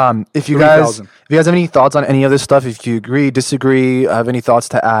 If you guys have any thoughts on any of this stuff, if you agree, disagree, have any thoughts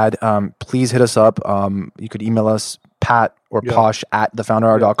to add, please hit us up. You could email us, Pat or Posh at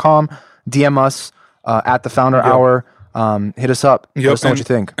thefounderhour.com. DM us at thefounderhour. Hit us up. Let us know what you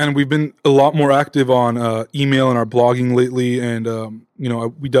think. And we've been a lot more active on email and our blogging lately, and you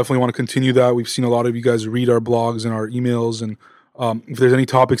know, we definitely want to continue that. We've seen a lot of you guys read our blogs and our emails, and if there's any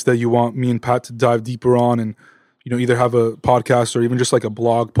topics that you want me and Pat to dive deeper on, and you know, either have a podcast or even just like a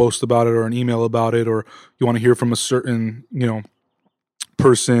blog post about it or an email about it, or you want to hear from a certain, you know,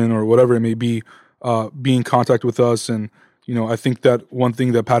 person or whatever it may be, be in contact with us. And you know, I think that one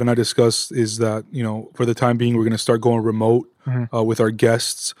thing that Pat and I discussed is that, you know, for the time being, we're going to start going remote with our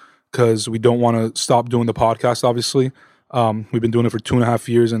guests, because we don't want to stop doing the podcast, obviously. We've been doing it for 2.5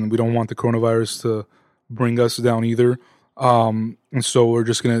 years, and we don't want the coronavirus to bring us down either. And so we're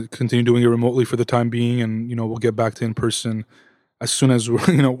just going to continue doing it remotely for the time being, and, you know, we'll get back to in-person as soon as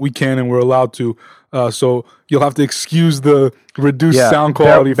we can and we're allowed to. So you'll have to excuse the reduced sound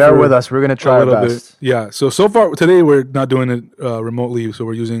quality. Bear with us. We're going to try our best. Yeah. So far today we're not doing it remotely, so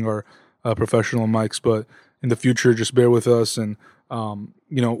we're using our professional mics. But in the future, just bear with us, and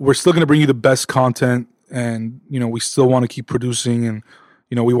you know, we're still going to bring you the best content, and you know, we still want to keep producing, and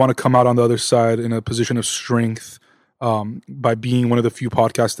you know, we want to come out on the other side in a position of strength by being one of the few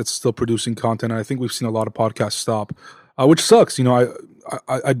podcasts that's still producing content. And I think we've seen a lot of podcasts stop. Which sucks. You know,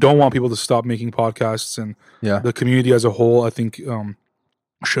 I don't want people to stop making podcasts, and the community as a whole, I think,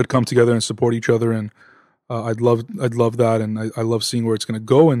 should come together and support each other. And I'd love that, and I love seeing where it's going to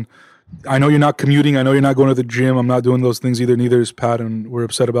go. And I know you're not commuting. I know you're not going to the gym. I'm not doing those things either. Neither is Pat, and we're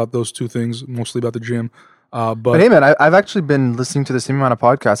upset about those two things, mostly about the gym. But hey, man, I've actually been listening to the same amount of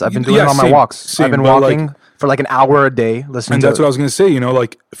podcasts. I've been doing it on my walks. I've been walking for like an hour a day listening. And that's what I was going to say. You know,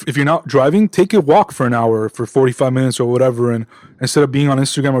 like if you're not driving, take a walk for an hour, for 45 minutes or whatever, and instead of being on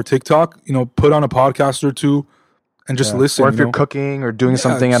Instagram or TikTok, you know, put on a podcast or two and just listen. Or if you're cooking or doing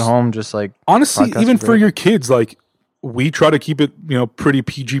something at home, just like honestly, even for your kids, like we try to keep it, you know, pretty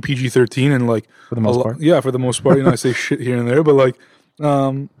PG-13, and like for the most part. Yeah, for the most part. You know, I say shit here and there, but like,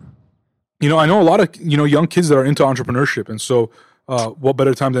 you know, I know a lot of, you know, young kids that are into entrepreneurship, and so what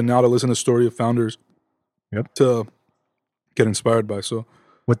better time than now to listen to the story of founders to get inspired by. So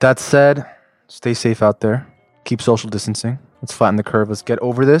with that said, stay safe out there. Keep social distancing. Let's flatten the curve. Let's get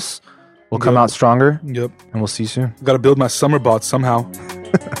over this. We'll come out stronger. Yep. And we'll see you soon. Got to build my summer bot somehow.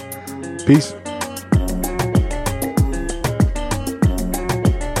 Peace.